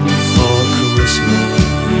for Christmas.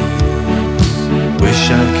 Wish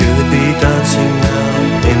I could be dancing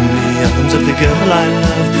now in the arms of the girl I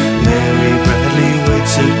love. Mary Bradley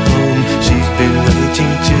waits at home, she's been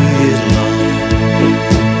waiting 2 years long.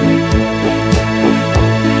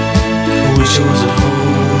 Wish I was at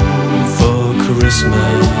home for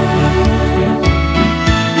Christmas.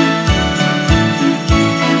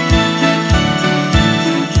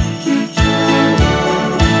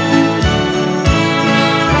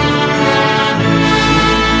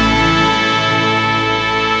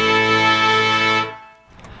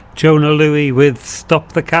 Jonah Louie with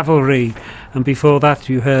Stop the Cavalry, and before that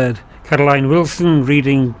you heard Caroline Wilson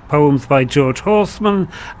reading poems by George Horseman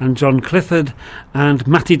and John Clifford, and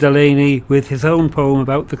Matty Delaney with his own poem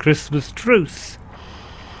about the Christmas truce.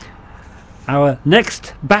 Our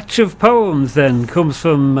next batch of poems then comes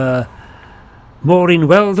from Maureen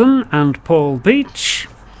Weldon and Paul Beach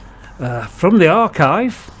from the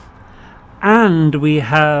archive, And we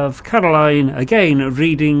have Caroline again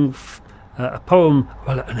reading a poem,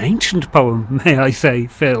 well, an ancient poem, may I say,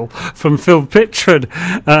 Phil, from Phil Pitchford,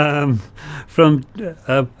 from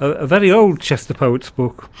a very old Chester Poets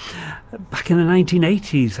book, back in the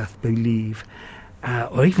 1980s, I believe,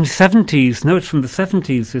 or even 70s. No, it's from the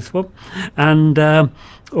 70s, this one. And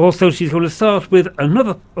also she's going to start with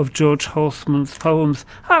another of George Horseman's poems.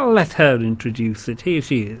 I'll let her introduce it. Here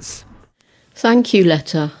she is. Thank You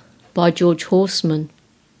Letter by George Horseman.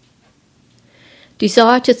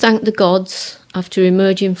 Desire to thank the gods after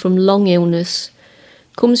emerging from long illness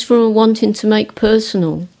comes from a wanting to make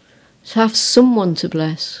personal, to have someone to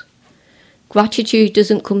bless. Gratitude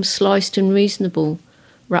doesn't come sliced and reasonable,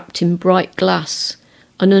 wrapped in bright glass,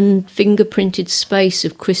 an unfingerprinted space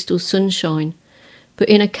of crystal sunshine, but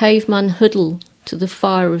in a caveman huddle to the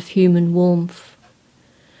fire of human warmth.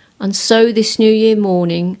 And so this New Year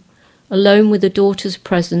morning, alone with a daughter's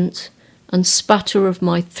present and spatter of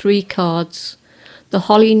my 3 cards, the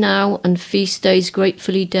holly now and feast days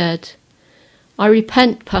gratefully dead, I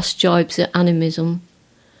repent past jibes at animism.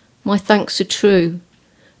 My thanks are true,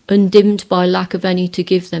 undimmed by lack of any to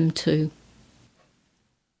give them to.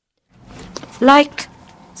 Like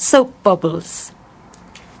soap bubbles.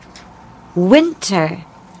 Winter,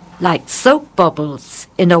 like soap bubbles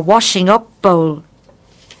in a washing up bowl.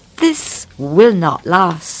 This will not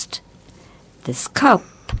last. This cup,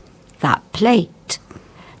 that plate,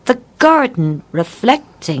 the garden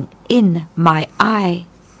reflecting in my eye,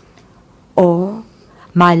 or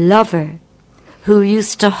my lover who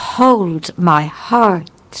used to hold my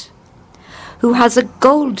heart, who has a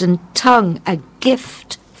golden tongue, a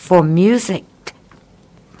gift for music.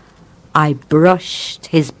 I brushed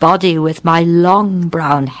his body with my long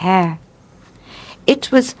brown hair.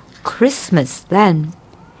 It was Christmas then.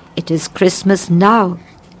 It is Christmas now.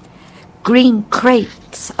 Green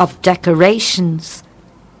crates of decorations,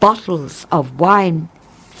 bottles of wine,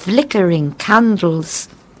 flickering candles.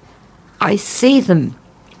 I see them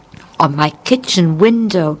on my kitchen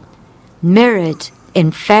window, mirrored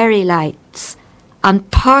in fairy lights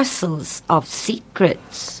and parcels of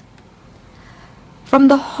secrets. From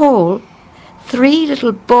the hall, 3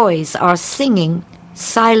 little boys are singing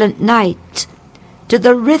Silent Night to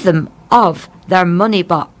the rhythm of their money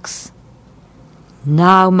box.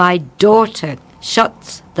 Now my daughter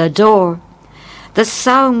shuts the door. The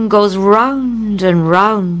sound goes round and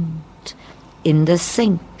round. In the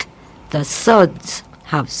sink, the suds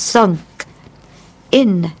have sunk.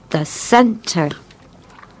 In the centre,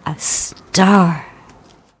 a star.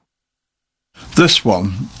 This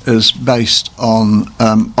one is based on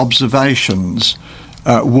observations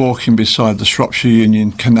walking beside the Shropshire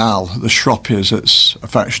Union Canal, the Shroppy as it's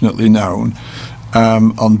affectionately known,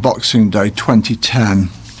 on Boxing Day 2010.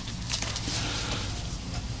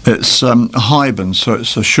 It's a haibun, so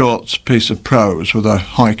it's a short piece of prose with a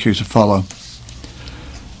haiku to follow.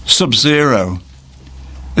 Sub-zero.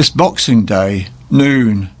 It's Boxing Day,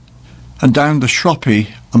 noon, and down the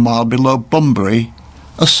Shroppy, a mile below Bunbury,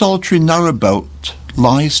 a solitary narrowboat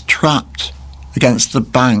lies trapped against the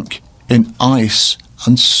bank in ice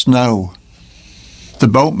and snow. The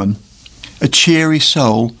boatman, a cheery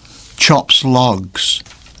soul, chops logs.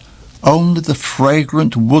 Only the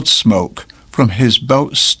fragrant wood smoke from his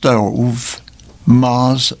boat stove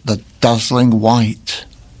mars the dazzling white.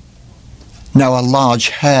 Now a large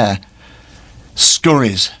hare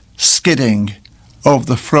scurries, skidding, over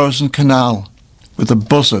the frozen canal with a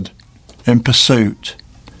buzzard in pursuit.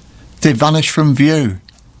 They vanish from view,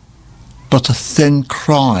 but a thin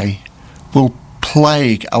cry will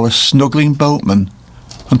plague our snuggling boatman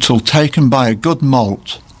until taken by a good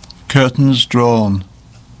malt, curtains drawn.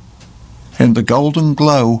 In the golden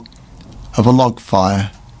glow of a log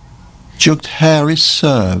fire, jugged hare is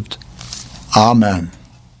served. Amen.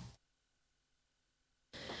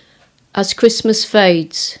 As Christmas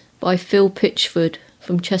Fades by Phil Pitchford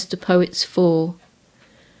from Chester Poets 4.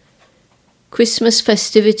 Christmas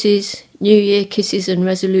festivities, New Year kisses and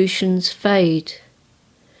resolutions fade.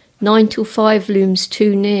 9 till 5 looms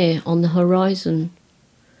too near on the horizon.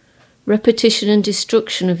 Repetition and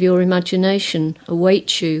destruction of your imagination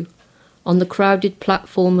awaits you on the crowded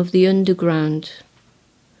platform of the underground.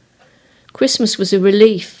 Christmas was a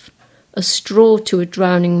relief, a straw to a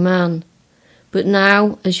drowning man, but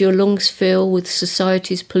now, as your lungs fill with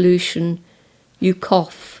society's pollution, you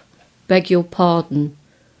cough, beg your pardon,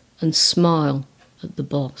 and smile at the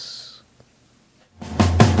boss.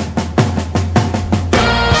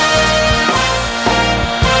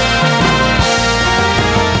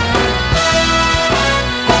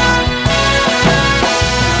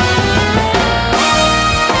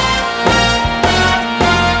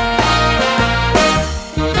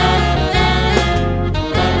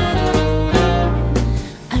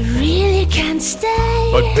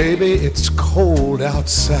 But baby, it's cold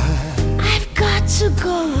outside. I've got to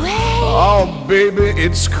go away. Oh, baby,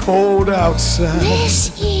 it's cold outside.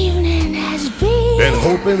 This evening has been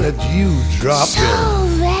hoping that you drop so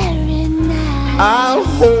in. very nice. I'll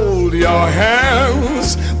hold your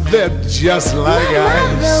hands. They're just like My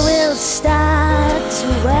mother ice. will start to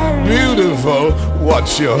worry. Beautiful.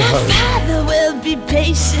 What's your My hurry? father will be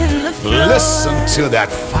pacing the floor. Listen to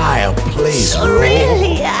that fireplace So roar.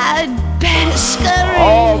 really, I'd better scurry.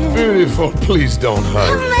 Oh, beautiful. Please don't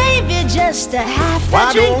hurry. Maybe just a half a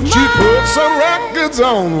Why drink don't you more. put some records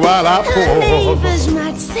on while I The pour? neighbors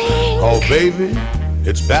might think, Oh, baby,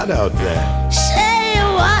 it's bad out there. say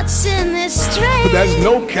what's in this string. There's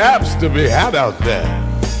no caps to be had out there.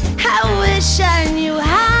 I wish I knew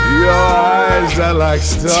how Your eyes are like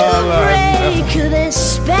to starlight. break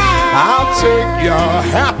this spell. I'll take your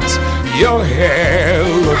hat. Your hair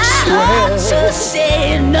looks I ought swell. to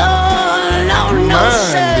say no, no, no, Mind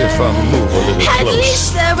sir. if I move a little At close?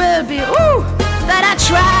 least there will be, ooh, that I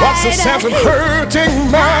tried. What's the sense of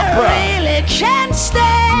hurting my I pride? really can't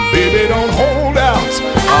stay. Baby, don't hold out.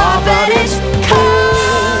 Oh, but it's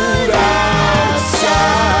cold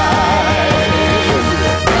outside.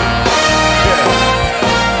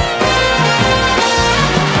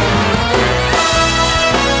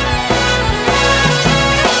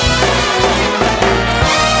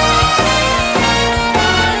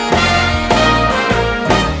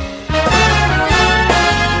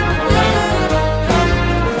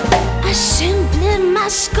 I simply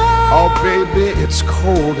must go. Oh, baby, it's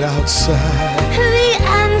cold outside. The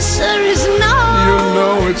answer is no. You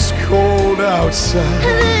know it's cold outside.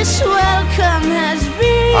 This welcome has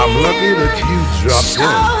been I'm lucky that you dropped so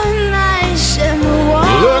in. nice and warm.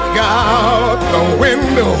 Look out the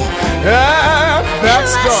window at that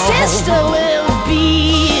My storm. sister will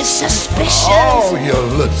be suspicious. Oh, your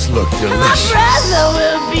lips look My delicious. brother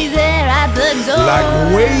will be there at the door. Like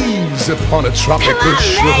waves upon a tropical My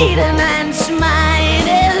maiden shore. aunt's mind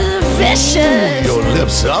is vicious. Your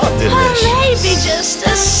lips are Or delicious. maybe just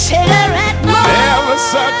a cigarette more. Never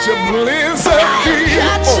such a blizzard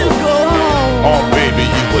Got to before. go home. Oh, baby,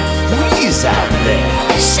 you would freeze out there.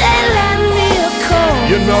 Say, lend me a coat.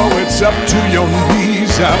 You know it's up to your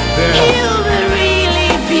knees out there. You've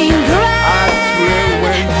really been grand. I thrill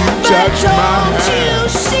when you But touch my don't hand. you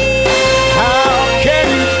see? How can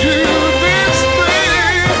you do this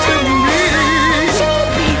thing to me? To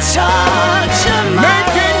be taught tomorrow.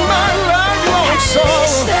 Making my life long At least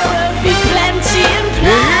sorrow. there will be plenty in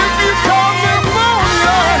play. If you call me for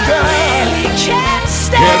your I dad, really can't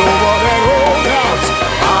stay. get over that old house.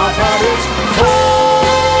 Our body's cold.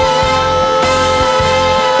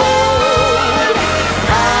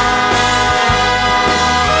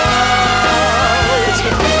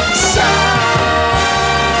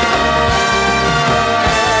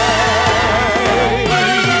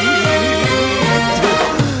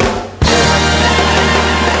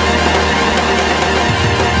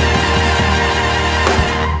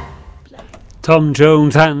 Tom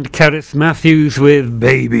Jones and Cerys Matthews with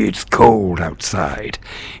Baby It's Cold Outside.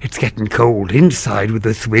 It's getting cold inside with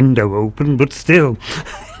this window open, but still,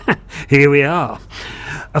 here we are.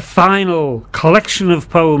 A final collection of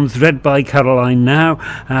poems read by Caroline now.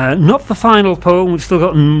 Not the final poem, we've still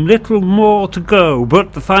got a little more to go,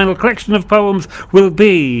 but the final collection of poems will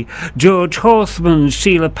be George Horseman,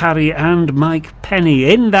 Sheila Parry and Mike Penny.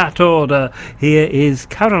 In that order, here is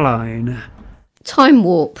Caroline. Time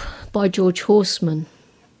Warp by George Horseman.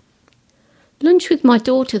 Lunch with my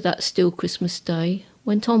daughter that still Christmas day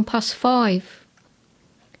went on past 5.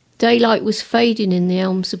 Daylight was fading in the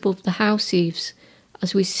elms above the house eaves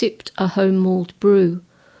as we sipped a home-mulled brew,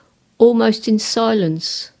 almost in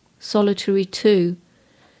silence, solitary too,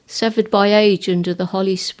 severed by age under the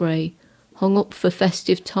holly spray, hung up for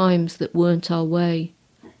festive times that weren't our way.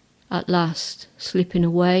 At last, slipping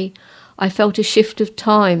away, I felt a shift of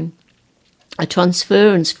time, a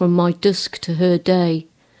transference from my dusk to her day,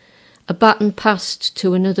 a baton passed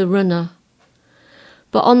to another runner.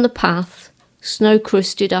 But on the path,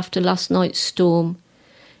 snow-crusted after last night's storm,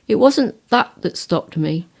 it wasn't that stopped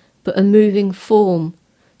me, but a moving form,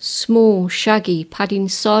 small, shaggy, padding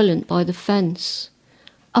silent by the fence.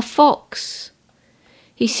 A fox!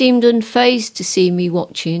 He seemed unfazed to see me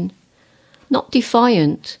watching, not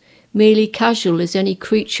defiant, merely casual as any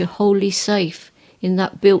creature wholly safe in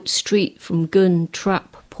that built street from gun,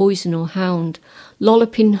 trap, poison or hound,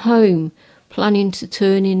 lolloping home, planning to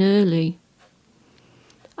turn in early.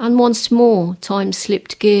 And once more time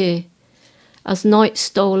slipped gear, as night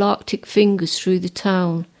stole arctic fingers through the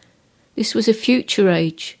town. This was a future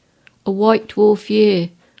age, a white dwarf year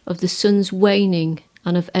of the sun's waning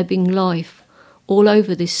and of ebbing life, all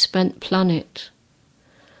over this spent planet.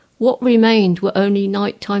 What remained were only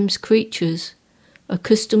nighttime's creatures,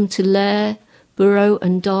 accustomed to lair, burrow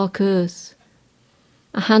and dark earth,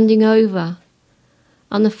 a handing over,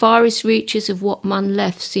 and the farthest reaches of what man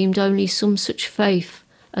left seemed only some such faith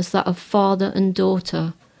as that of father and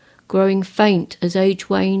daughter, growing faint as age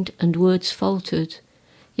waned and words faltered,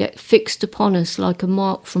 yet fixed upon us like a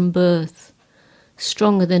mark from birth,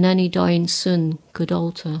 stronger than any dying sun could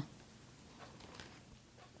alter.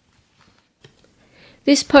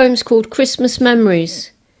 This poem's called Christmas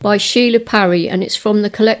Memories by Sheila Parry, and it's from the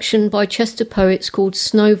collection by Chester Poets called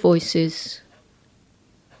Snow Voices.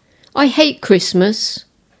 I hate Christmas,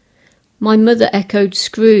 my mother echoed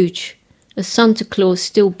Scrooge, as Santa Claus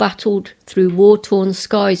still battled through war-torn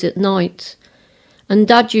skies at night, and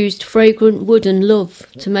Dad used fragrant wood and love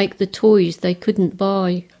to make the toys they couldn't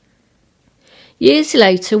buy. Years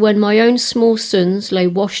later, when my own small sons lay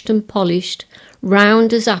washed and polished,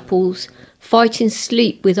 round as apples, fighting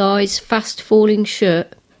sleep with eyes fast falling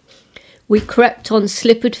shut, we crept on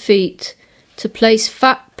slippered feet to place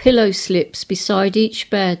fat pillow slips beside each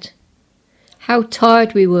bed. How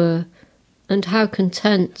tired we were, and how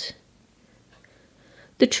content.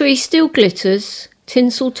 The tree still glitters,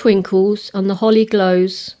 tinsel twinkles, and the holly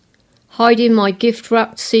glows. Hiding my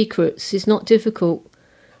gift-wrapped secrets is not difficult,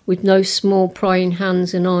 with no small prying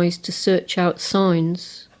hands and eyes to search out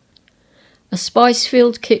signs. A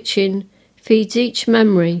spice-filled kitchen feeds each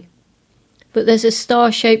memory, but there's a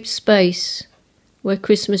star-shaped space where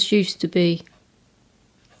Christmas used to be.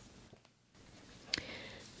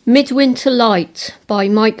 Midwinter Light by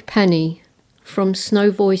Mike Penny, from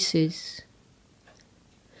Snow Voices.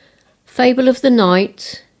 Fable of the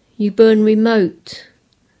night, you burn remote,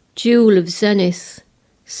 jewel of zenith,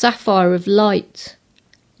 sapphire of light,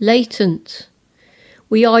 latent.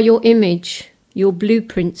 We are your image, your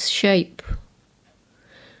blueprint's shape.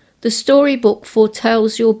 The storybook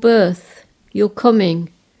foretells your birth, your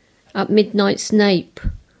coming, at midnight's nape,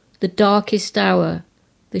 the darkest hour,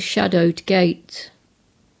 the shadowed gate.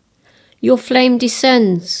 Your flame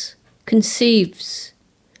descends, conceives,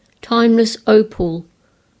 timeless opal,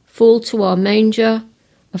 full to our manger,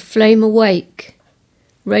 a flame awake,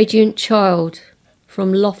 radiant child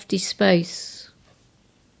from lofty space.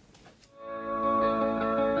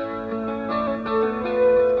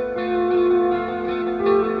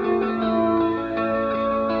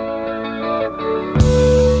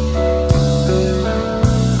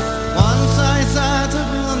 Once I sat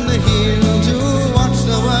upon the hill to watch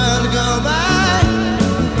the world go by.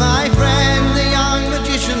 My friend, the young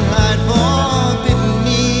magician, had forbidden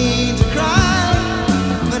me to cry,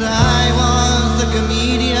 but I was the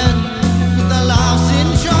comedian with the laughs in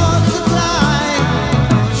short supply.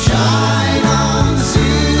 Shine on the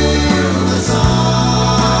silver sun,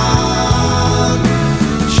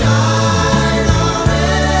 shine on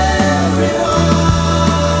everyone.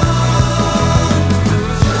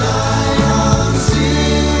 Shine on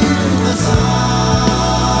silver sun,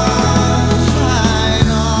 shine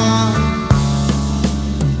on.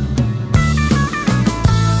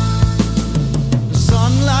 The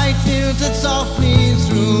sunlight filtered softly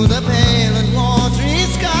through the pale and watery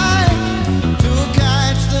sky to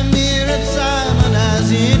catch the mirrored salmon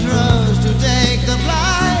as it rose to take the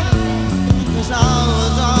flight. As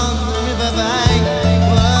hours on the riverbank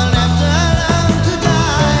were left alone to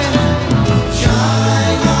die.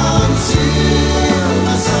 Shine on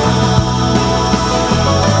silver sun,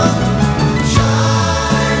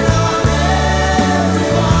 shine on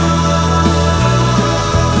everyone.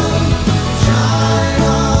 Shine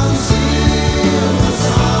on silver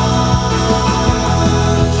sun,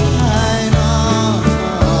 shine on.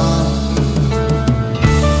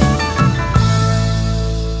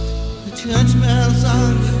 The church bells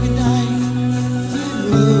on midnight,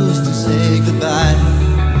 rose to say goodbye.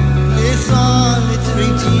 A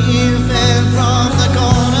solitary tear fell from the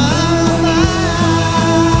corner of my eye.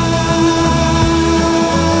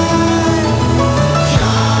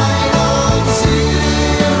 Shine on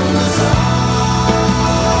silver sun,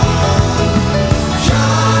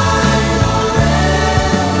 shine on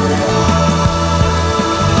everyone.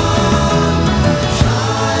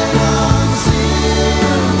 Shine on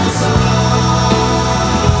silver sun,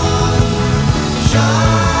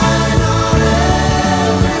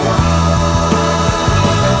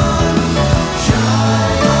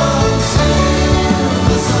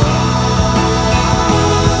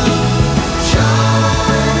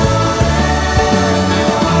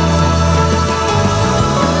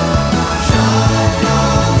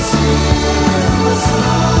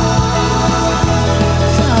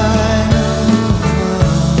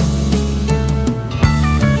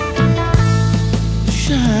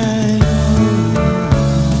 shine on.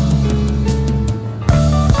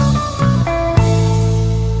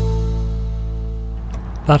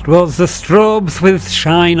 That was the Strawbs with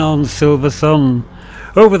Shine On Silver Sun.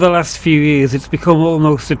 Over the last few years it's become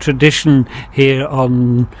almost a tradition here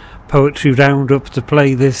on Poetry Roundup to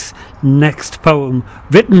play this next poem,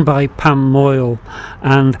 written by Pam Moyle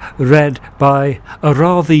and read by a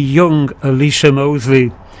rather young Alicia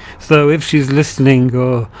Mosley. So if she's listening,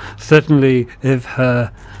 or certainly if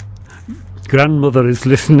her grandmother is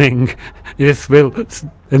listening, this will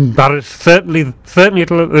embarrass, certainly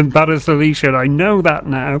it'll embarrass Alicia, I know that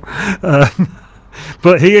now.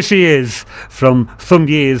 But here she is from some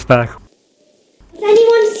years back. Has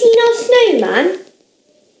anyone seen our snowman?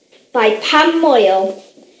 By Pam Moyle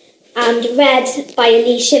and read by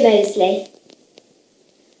Alicia Mosley.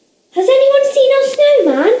 Has anyone seen our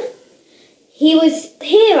snowman? He was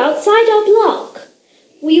here outside our block.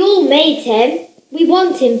 We all made him. We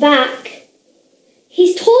want him back.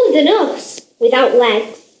 He's taller than us, without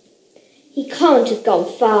legs. He can't have gone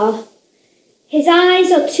far. His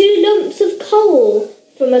eyes are 2 lumps of coal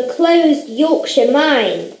from a closed Yorkshire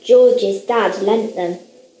mine George's dad lent them.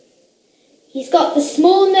 He's got the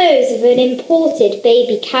small nose of an imported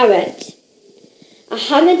baby carrot.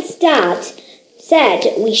 Ahmed's dad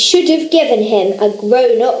said we should have given him a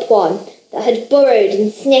grown-up one that had burrowed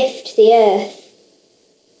and sniffed the earth.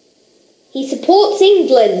 He supports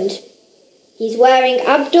England. He's wearing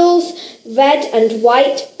Abdul's red and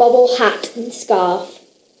white bobble hat and scarf.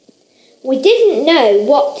 We didn't know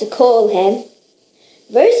what to call him.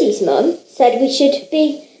 Rosie's mum said we should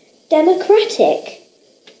be democratic.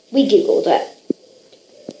 We googled it.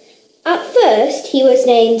 At first he was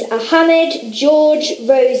named Ahmed, George,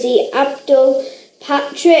 Rosie, Abdul,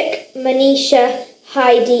 Patrick, Manisha,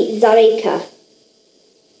 Heidi, Zarika.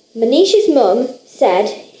 Manisha's mum said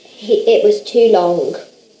it was too long.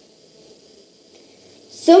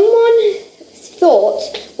 Someone thought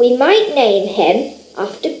we might name him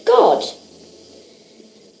after God,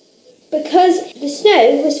 because the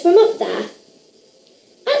snow was from up there.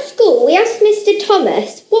 At school we asked Mr.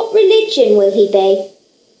 Thomas what religion will he be?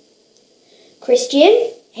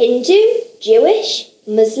 Christian, Hindu, Jewish,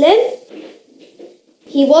 Muslim?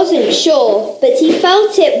 He wasn't sure, but he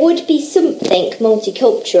felt it would be something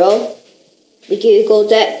multicultural. We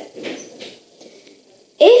googled it.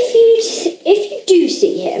 If you do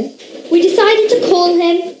see him, we decided to call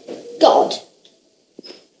him God.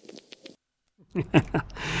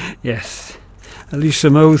 Yes, Alicia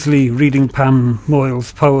Mosley reading Pam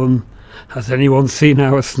Moyle's poem, Has Anyone Seen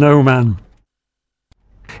Our Snowman?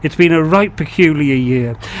 It's been a right peculiar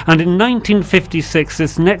year, and in 1956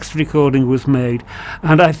 this next recording was made,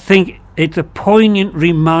 and I think it's a poignant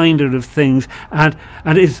reminder of things, and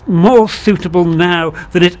is more suitable now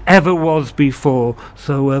than it ever was before,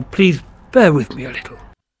 so please bear with me a little.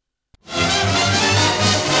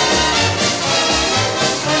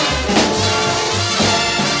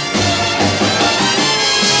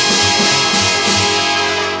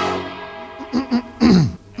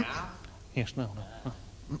 Yes, no.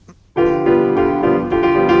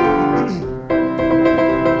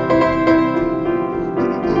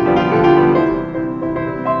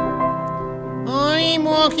 I'm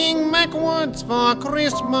walking backwards for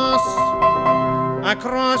Christmas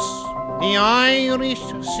across the Irish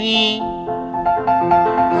Sea.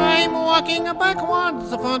 I'm walking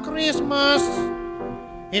backwards for Christmas.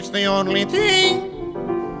 It's the only thing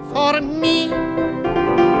for me.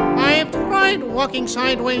 I've tried walking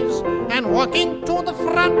sideways and walking to the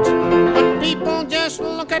front, but people just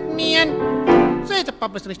look at me and say it's a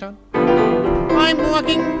publicity stunt. I'm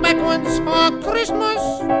walking backwards for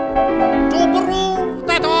Christmas to prove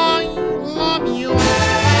that I love you.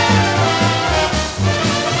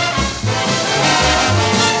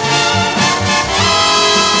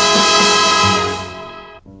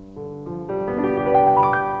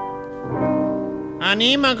 An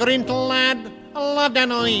immigrant lad loved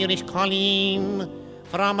an Irish colleen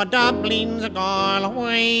from a Dublin's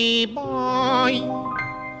Galway boy.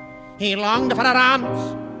 He longed for her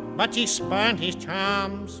arms, but she spurned his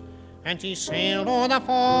charms, and she sailed o'er the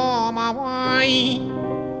former way.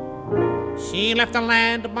 She left the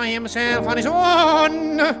lad by himself on his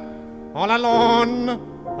own, all alone,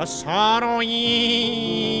 a sorrowing.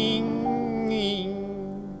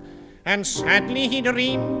 And sadly he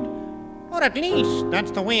dreamed, or at least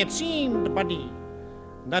that's the way it seemed, buddy,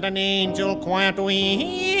 that an angel choir to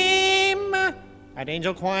him, an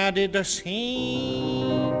angel choir did the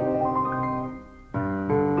same.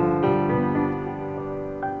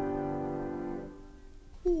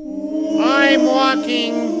 I'm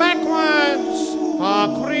walking backwards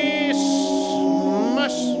for Christmas.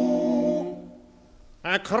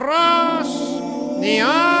 across the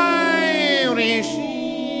Irish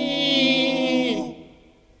Sea.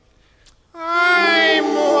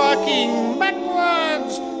 I'm walking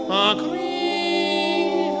backwards for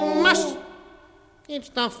Christmas. It's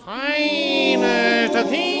the finest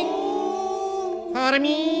thing for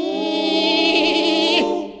me.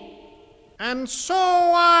 And so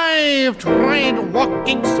I've tried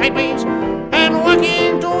walking sideways and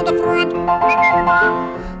walking to the front.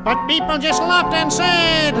 But people just laughed and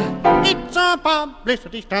said, it's a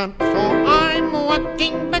publicity stunt. So I'm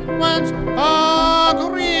walking backwards for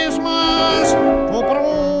Christmas to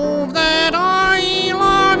prove that I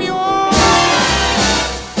love you.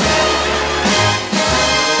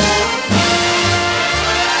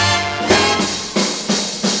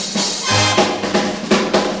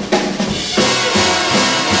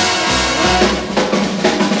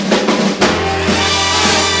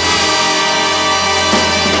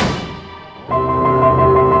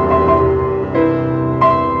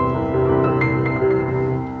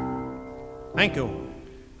 Thank you.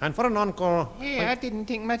 And for an encore... Hey, I didn't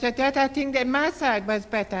think much of that. I think that my side was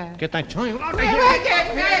better. Get that child out of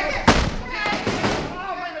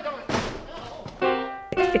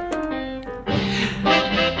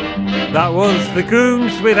That was the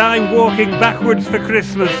Goons with I'm Walking Backwards for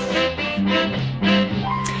Christmas.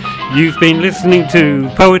 You've been listening to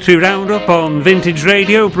Poetry Roundup on Vintage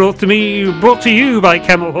Radio, brought to you by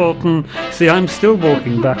Kemmel Horton. See, I'm still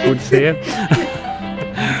walking backwards here.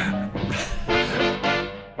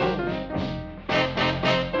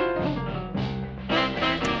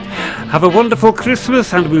 Have a wonderful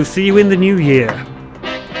Christmas and we'll see you in the new year.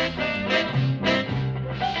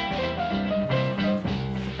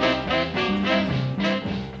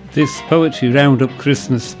 This Poetry Roundup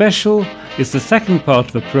Christmas special is the second part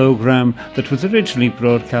of a programme that was originally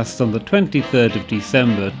broadcast on the 23rd of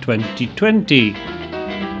December 2020.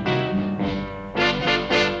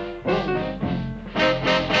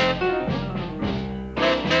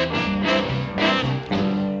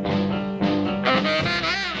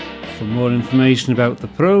 For more information about the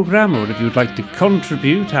programme, or if you'd like to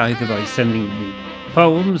contribute either by sending me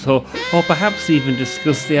poems or perhaps even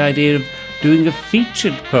discuss the idea of doing a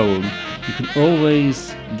featured poem, you can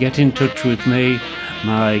always get in touch with me.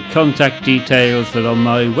 My contact details are on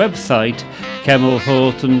my website,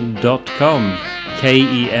 kemmelhoughton.com,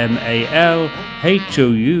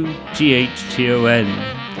 KEMALHOUGHTON,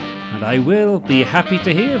 and I will be happy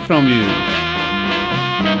to hear from you.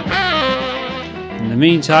 In the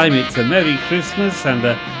meantime, it's a Merry Christmas and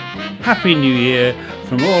a Happy New Year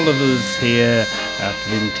from all of us here at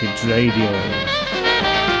Vintage Radio.